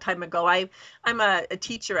me a long time ago. I'm a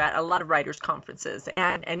teacher at a lot of writers' conferences,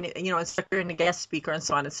 and instructor and a guest speaker and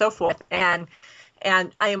so on and so forth, and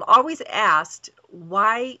I am always asked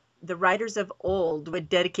why the writers of old would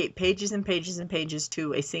dedicate pages and pages and pages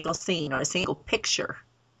to a single scene or a single picture,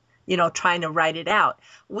 trying to write it out.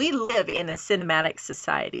 We live in a cinematic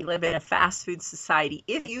society, live in a fast food society.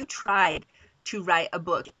 If you tried to write a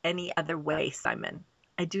book any other way, Simon,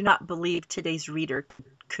 I do not believe today's reader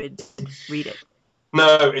could read it.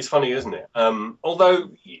 No, it's funny, isn't it?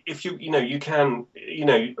 Although, if you can,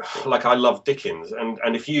 like I love Dickens, and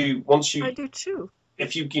I do too.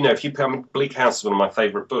 If you Bleak House is one of my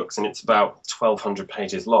favourite books, and it's about 1,200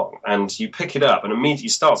 pages long, and you pick it up and immediately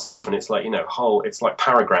starts, and it's like, it's like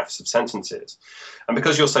paragraphs of sentences. And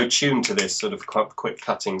because you're so tuned to this sort of quick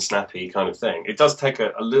cutting, snappy kind of thing, it does take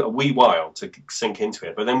a wee while to sink into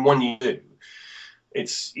it. But then when you do,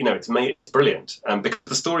 it's brilliant. Because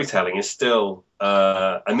the storytelling is still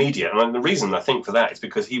immediate. And the reason I think for that is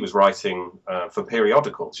because he was writing for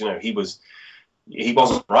periodicals. He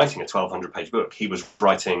wasn't writing a 1,200-page book. He was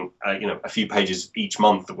writing, a few pages each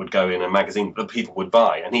month that would go in a magazine that people would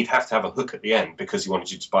buy, and he'd have to have a hook at the end because he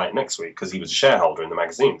wanted you to buy it next week because he was a shareholder in the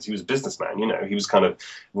magazines. He was a businessman. He was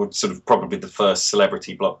sort of probably the first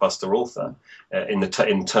celebrity blockbuster author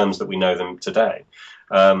in terms that we know them today.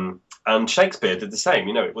 And Shakespeare did the same.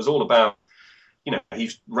 It was all about. He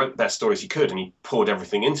wrote the best stories he could, and he poured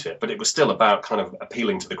everything into it. But it was still about kind of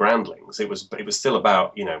appealing to the groundlings. It was still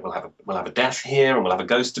about we'll have a death here, and we'll have a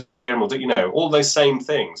ghost here, and we'll do all those same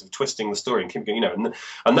things of twisting the story and keeping and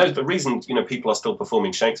those the reason people are still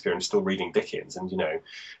performing Shakespeare and still reading Dickens, and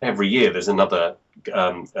every year there's another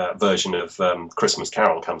version of Christmas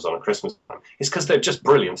Carol comes on at Christmas time. It's because they're just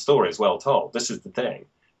brilliant stories, well told. This is the thing.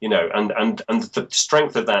 you know, and the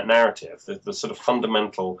strength of that narrative, the sort of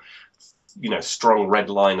fundamental, you know, strong red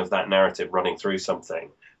line of that narrative running through something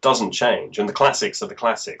doesn't change. And the classics are the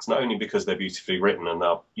classics, not only because they're beautifully written and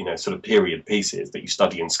are, you know, sort of period pieces that you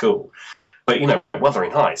study in school, but, you know, Wuthering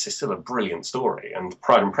Heights is still a brilliant story, and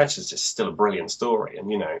Pride and Prejudice is still a brilliant story,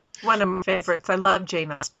 and, you know. One of my favorites. I love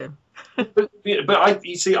Jane Austen. But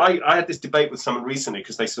you see, I had this debate with someone recently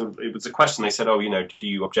because they sort of, it was a question. They said, "Oh, you know, do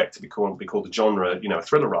you object to be called a genre, you know, a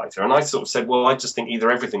thriller writer?" And I sort of said, "Well, I just think either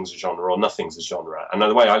everything's a genre or nothing's a genre." And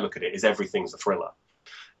the way I look at it is everything's a thriller.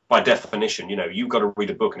 By definition, you know, you've got to read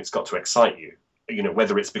a book and it's got to excite you. You know,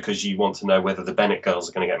 whether it's because you want to know whether the Bennett girls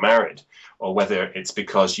are going to get married, or whether it's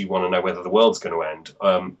because you want to know whether the world's going to end,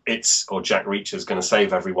 or Jack Reacher's going to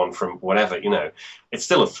save everyone from whatever. You know, it's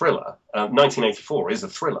still a thriller. 1984 is a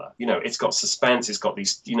thriller. You know, it's got suspense. It's got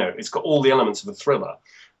these. You know, it's got all the elements of a thriller.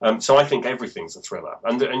 So I think everything's a thriller.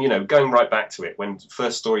 And you know, going right back to it, when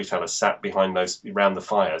first storytellers sat behind around the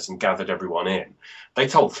fires and gathered everyone in, they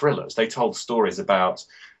told thrillers. They told stories about,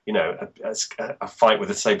 you know, a fight with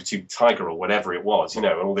a saber-toothed tiger or whatever it was, you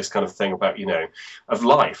know, and all this kind of thing about, you know, of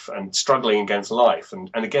life and struggling against life. And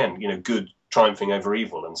again, you know, good triumphing over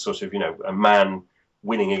evil and sort of, you know, a man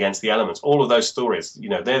winning against the elements. All of those stories, you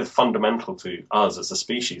know, they're fundamental to us as a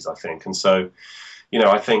species, I think. And so, you know,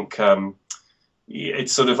 I think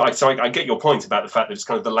it's sort of, I get your point about the fact that it's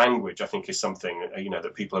kind of the language, I think, is something, you know,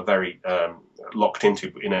 that people are very locked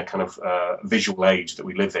into in a kind of visual age that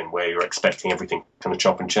we live in, where you're expecting everything kind of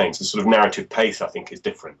chop and change. The sort of narrative pace, I think, is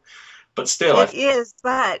different. But still, it is.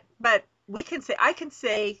 But we can say, I can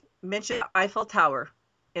say, mention Eiffel Tower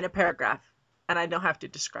in a paragraph, and I don't have to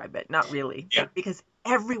describe it. Not really, because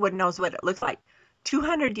everyone knows what it looks like.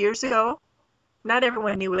 200 years ago, not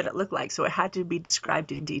everyone knew what it looked like, so it had to be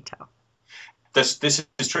described in detail. This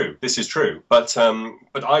is true. This is true. But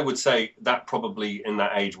I would say that probably in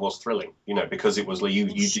that age was thrilling, you know, because it was like you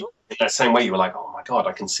in that same way you were like, oh my God,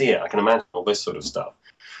 I can see it. I can imagine all this sort of stuff.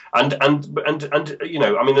 And you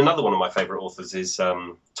know, I mean, another one of my favorite authors is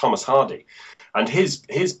Thomas Hardy, and his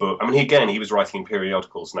book. I mean, he was writing in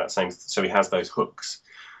periodicals and that same, so he has those hooks.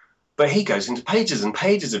 But he goes into pages and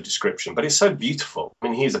pages of description. But it's so beautiful. I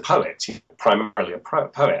mean, he's a poet, primarily a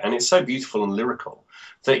poet, and it's so beautiful and lyrical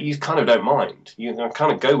that you kind of don't mind. You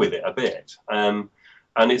kind of go with it a bit. And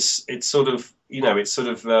it's sort of, you know, it's sort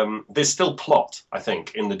of, there's still plot, I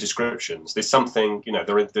think, in the descriptions. There's something, you know,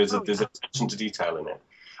 there's attention to detail in it.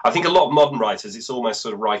 I think a lot of modern writers, it's almost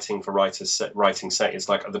sort of writing for writers, it's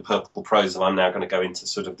like the purple prose of I'm now going to go into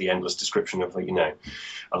sort of the endless description of, you know,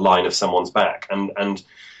 a line of someone's back. And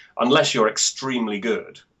unless you're extremely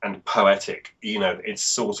good and poetic, you know, it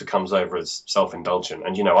sort of comes over as self-indulgent.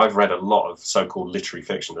 And, you know, I've read a lot of so-called literary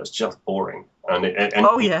fiction that's just boring. And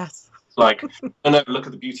yes. Like, I know, look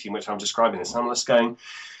at the beauty in which I'm describing this. I'm just going,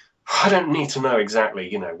 I don't need to know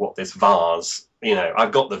exactly, you know, what this vase, you know,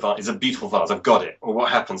 I've got the vase, it's a beautiful vase, I've got it. Or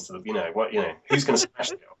what happens to the, you know, who's going to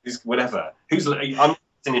smash it? Who's, whatever. I'm interested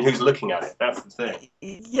in who's looking at it. That's the thing.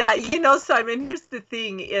 Yeah, you know, Simon, here's the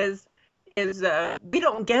thing is we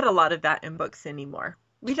don't get a lot of that in books anymore.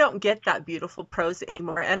 We don't get that beautiful prose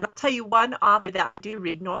anymore. And I'll tell you one author that I do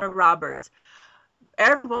read, Nora Roberts.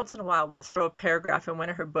 Every once in a while, we'll throw a paragraph in one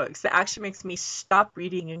of her books that actually makes me stop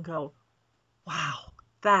reading and go, wow,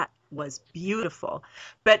 that was beautiful.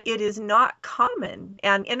 But it is not common.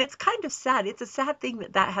 And it's kind of sad. It's a sad thing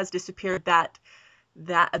that has disappeared, that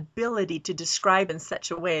ability to describe in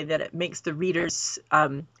such a way that it makes the reader's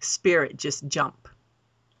spirit just jump.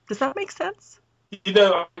 Does that make sense? You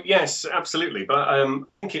know, yes, absolutely. But I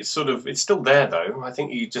think it's still there, though. I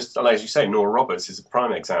think as you say, Nora Roberts is a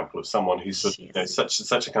prime example of someone who's sort of, you know,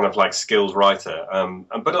 such a kind of like skilled writer.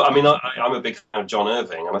 But I mean, I'm a big fan of John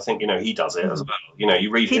Irving, and I think, you know, he does it as well. You know,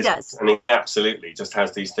 you read his books, and he absolutely just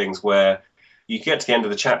has these things where you get to the end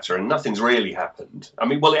of the chapter and nothing's really happened. I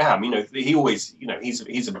mean, well, it happened. You know, he always, you know, he's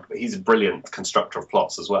a brilliant constructor of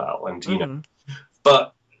plots as well, and you know,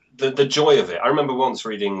 but. The joy of it. I remember once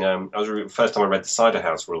reading, the first time I read the Cider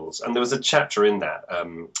House Rules, and there was a chapter in that,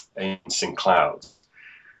 in St. Cloud.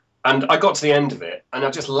 And I got to the end of it, and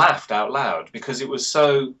I just laughed out loud, because it was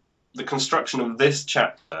so, the construction of this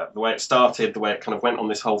chapter, the way it started, the way it kind of went on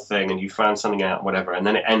this whole thing, and you found something out, whatever, and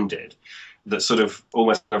then it ended, that sort of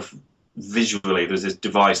almost kind of visually, there's this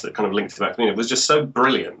device that kind of linked it back to me. It was just so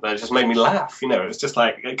brilliant that it just made me laugh, you know. It was just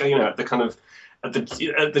like, you know, the kind of,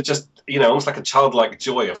 the just, you know, almost like a childlike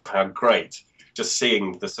joy of how great, just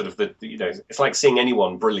seeing the sort of you know, it's like seeing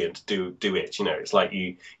anyone brilliant do it, you know. It's like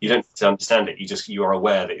you don't need to understand it, you are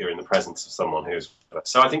aware that you're in the presence of someone who's,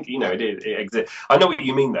 so I think, you know, it exists. I know what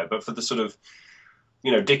you mean though, but for the sort of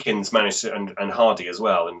you know, Dickens managed to, and Hardy as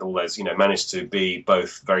well, and all those, you know, managed to be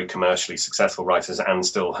both very commercially successful writers and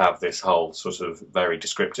still have this whole sort of very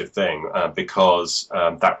descriptive thing, because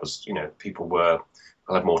that was, you know, people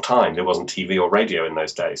had more time. There wasn't TV or radio in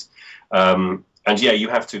those days. And yeah, you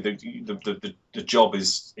have to. The job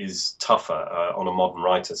is tougher on a modern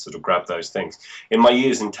writer to sort of grab those things. In my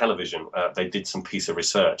years in television, they did some piece of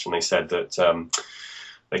research, and they said that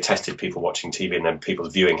they tested people watching TV and then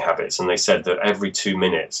people's viewing habits, and they said that every 2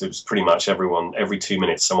 minutes, it was pretty much everyone. Every 2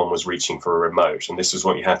 minutes, someone was reaching for a remote, and this is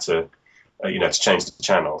what you had to, you know, to change the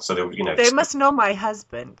channel. So they, you know, They must know my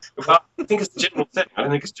husband. Well, I think it's the general thing. I don't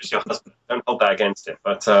think it's just your husband. Don't hold that against him.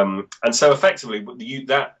 But and so effectively,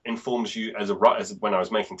 that informs you as when I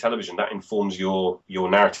was making television. That informs your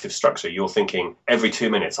narrative structure. You're thinking every 2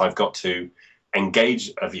 minutes, I've got to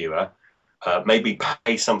engage a viewer, maybe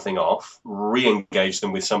pay something off, re-engage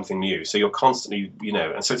them with something new. So you're constantly, you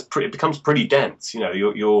know, and so it becomes pretty dense. You know,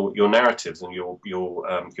 your narratives and your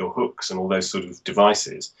hooks and all those sort of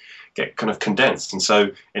devices get kind of condensed. And so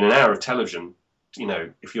in an hour of television, you know,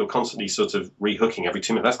 if you're constantly sort of re-hooking every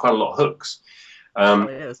 2 minutes, that's quite a lot of hooks. It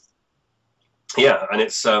is. Yeah, and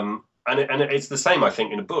it's it's the same, I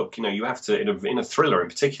think, in a book. You know, you have to, in a thriller in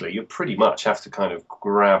particular, you pretty much have to kind of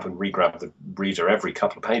grab and re-grab the reader every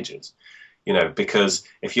couple of pages. You know, because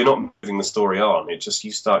if you're not moving the story on,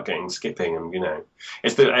 you start getting skipping, and you know,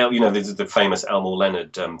 it's the famous Elmore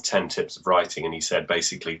Leonard 10 tips of writing, and he said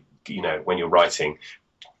basically, you know, when you're writing,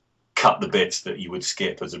 cut the bits that you would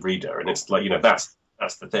skip as a reader, and it's like, you know, that's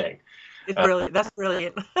the thing. It's brilliant. That's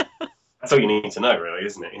brilliant. That's all you need to know, really,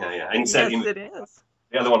 isn't it? Yeah, yeah. And he said, yes, it is.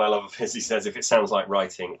 The other one I love of his, he says, if it sounds like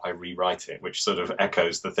writing, I rewrite it, which sort of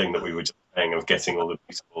echoes the thing that we were just saying of getting all the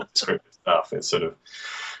beautiful descriptive stuff. It's sort of,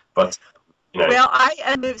 but. You know. Well, I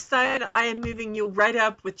am moving you right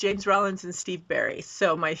up with James Rollins and Steve Barry.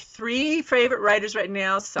 So my 3 favorite writers right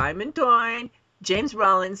now: Simon Toyne, James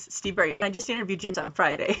Rollins, Steve Barry. I just interviewed James on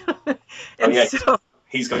Friday.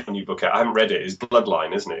 He's got a new book out. I haven't read it. It's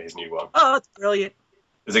Bloodline, isn't it? His new one. Oh, it's brilliant.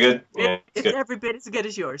 Is it good? Yeah, it's good. Every bit as good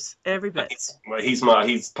as yours. Every bit.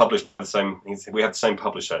 He's published the same. We have the same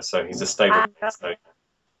publisher, so he's a stable.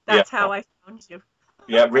 That's how I found you.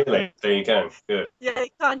 Yeah, really. There you go. Good. Yeah,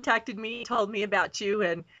 he contacted me, told me about you,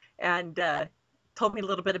 and told me a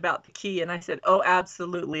little bit about the key, and I said, oh,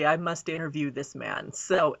 absolutely, I must interview this man.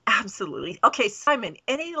 So, absolutely. Okay, Simon,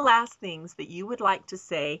 any last things that you would like to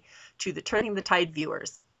say to the Turning the Tide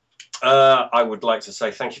viewers? I would like to say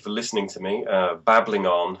thank you for listening to me, babbling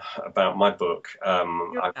on about my book.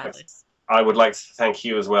 I would like to thank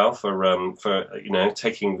you as well for you know,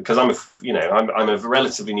 taking, because I'm a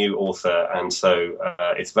relatively new author, and so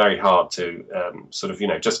it's very hard to sort of, you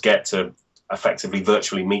know, just get to effectively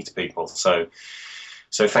virtually meet people. So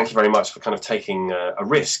thank you very much for kind of taking a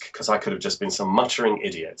risk, because I could have just been some muttering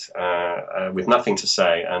idiot with nothing to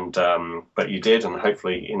say, and but you did, and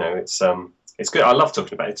hopefully, you know, it's good. I love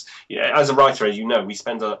talking about it. Yeah, as a writer, as you know, we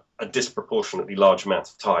spend a disproportionately large amount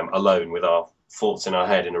of time alone with our thoughts in our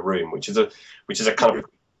head in a room, which is a kind of,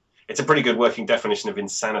 it's a pretty good working definition of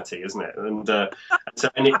insanity, isn't it? And so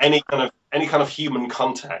any kind of human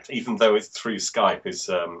contact, even though it's through Skype, is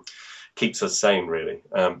keeps us sane, really.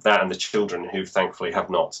 That and the children, who thankfully have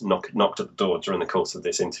not knocked at the door during the course of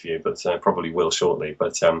this interview, but probably will shortly.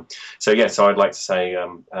 But so I'd like to say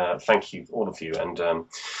thank you, all of you, and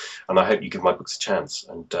I hope you give my books a chance.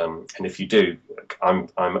 And if you do, I'm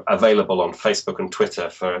available on Facebook and Twitter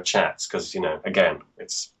for chats, because, you know, again,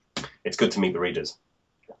 it's good to meet the readers.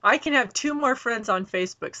 I can have 2 more friends on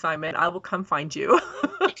Facebook, Simon. I will come find you.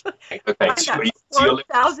 Okay. So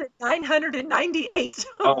 4,998.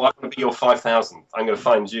 Oh, I'm going to be your 5,000. I'm going to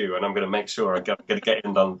find you, and I'm going to make sure I'm going to get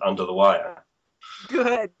in under the wire.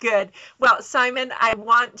 Good, good. Well, Simon, I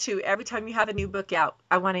want to, every time you have a new book out,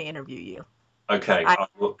 I want to interview you. Okay. I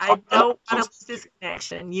don't want to lose this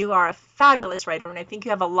connection. You are a fabulous writer, and I think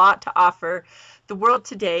you have a lot to offer the world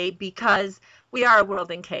today, because we are a world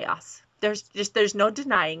in chaos. There's no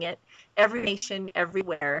denying it. Every nation,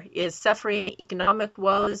 everywhere, is suffering economic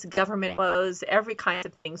woes, government woes, every kind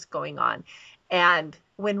of things going on. And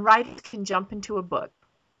when writers can jump into a book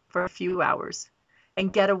for a few hours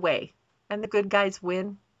and get away, and the good guys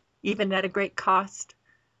win, even at a great cost,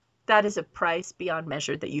 that is a price beyond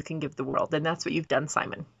measure that you can give the world. And that's what you've done,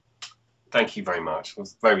 Simon. Thank you very much. It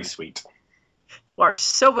was very sweet. You are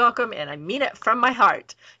so welcome, and I mean it from my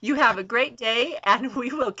heart. You have a great day, and we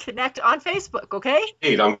will connect on Facebook, okay?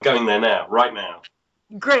 Indeed, I'm going there now, right now.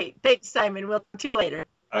 Great. Thanks, Simon. We'll talk to you later.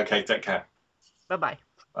 Okay, take care. Bye-bye.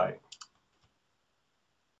 Bye.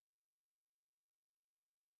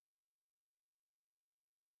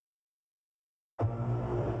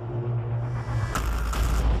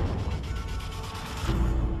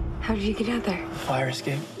 How did you get out there? Fire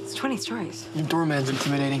escape. It's 20 stories. Your doorman's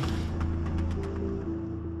intimidating.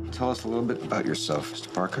 Tell us a little bit about yourself,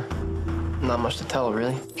 Mr. Parker. Not much to tell,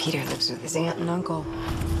 really. Peter lives with his aunt and uncle.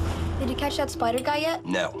 Did you catch that spider guy yet?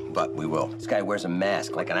 No, but we will. This guy wears a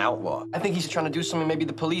mask like an outlaw. I think he's trying to do something maybe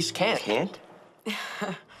the police can't. Can't? You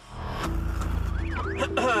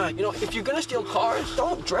know, if you're gonna steal cars,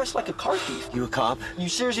 don't dress like a car thief. You a cop? You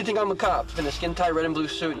seriously think I'm a cop in a skin-tight red and blue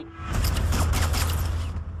suit?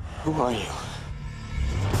 Who are you?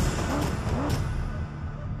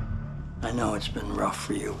 I know it's been rough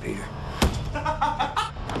for you, Peter.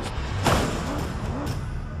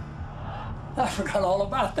 I forgot all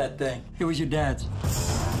about that thing. It was your dad's.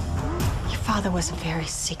 Your father was a very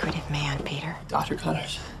secretive man, Peter. Dr.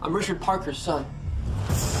 Connors, I'm Richard Parker's son.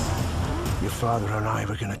 Your father and I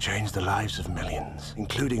were going to change the lives of millions,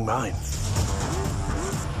 including mine.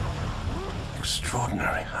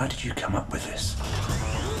 Extraordinary. How did you come up with this?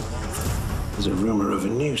 There's a rumor of a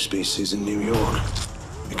new species in New York.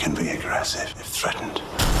 It can be aggressive if threatened.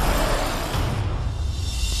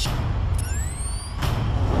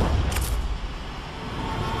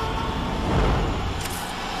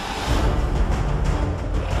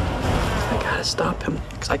 I gotta stop him,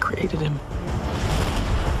 because I created him.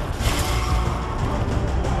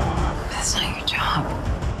 That's not your job.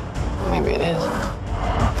 Maybe it is.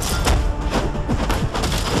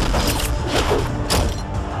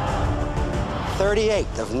 "38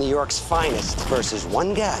 of New York's finest versus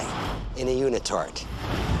one guy in a unitard."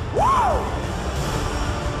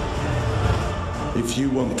 If you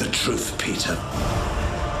want the truth, Peter,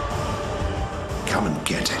 come and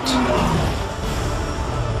get it.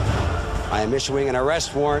 I am issuing an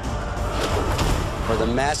arrest warrant for the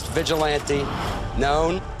masked vigilante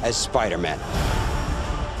known as Spider-Man.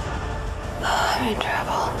 I'm in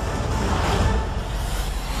trouble.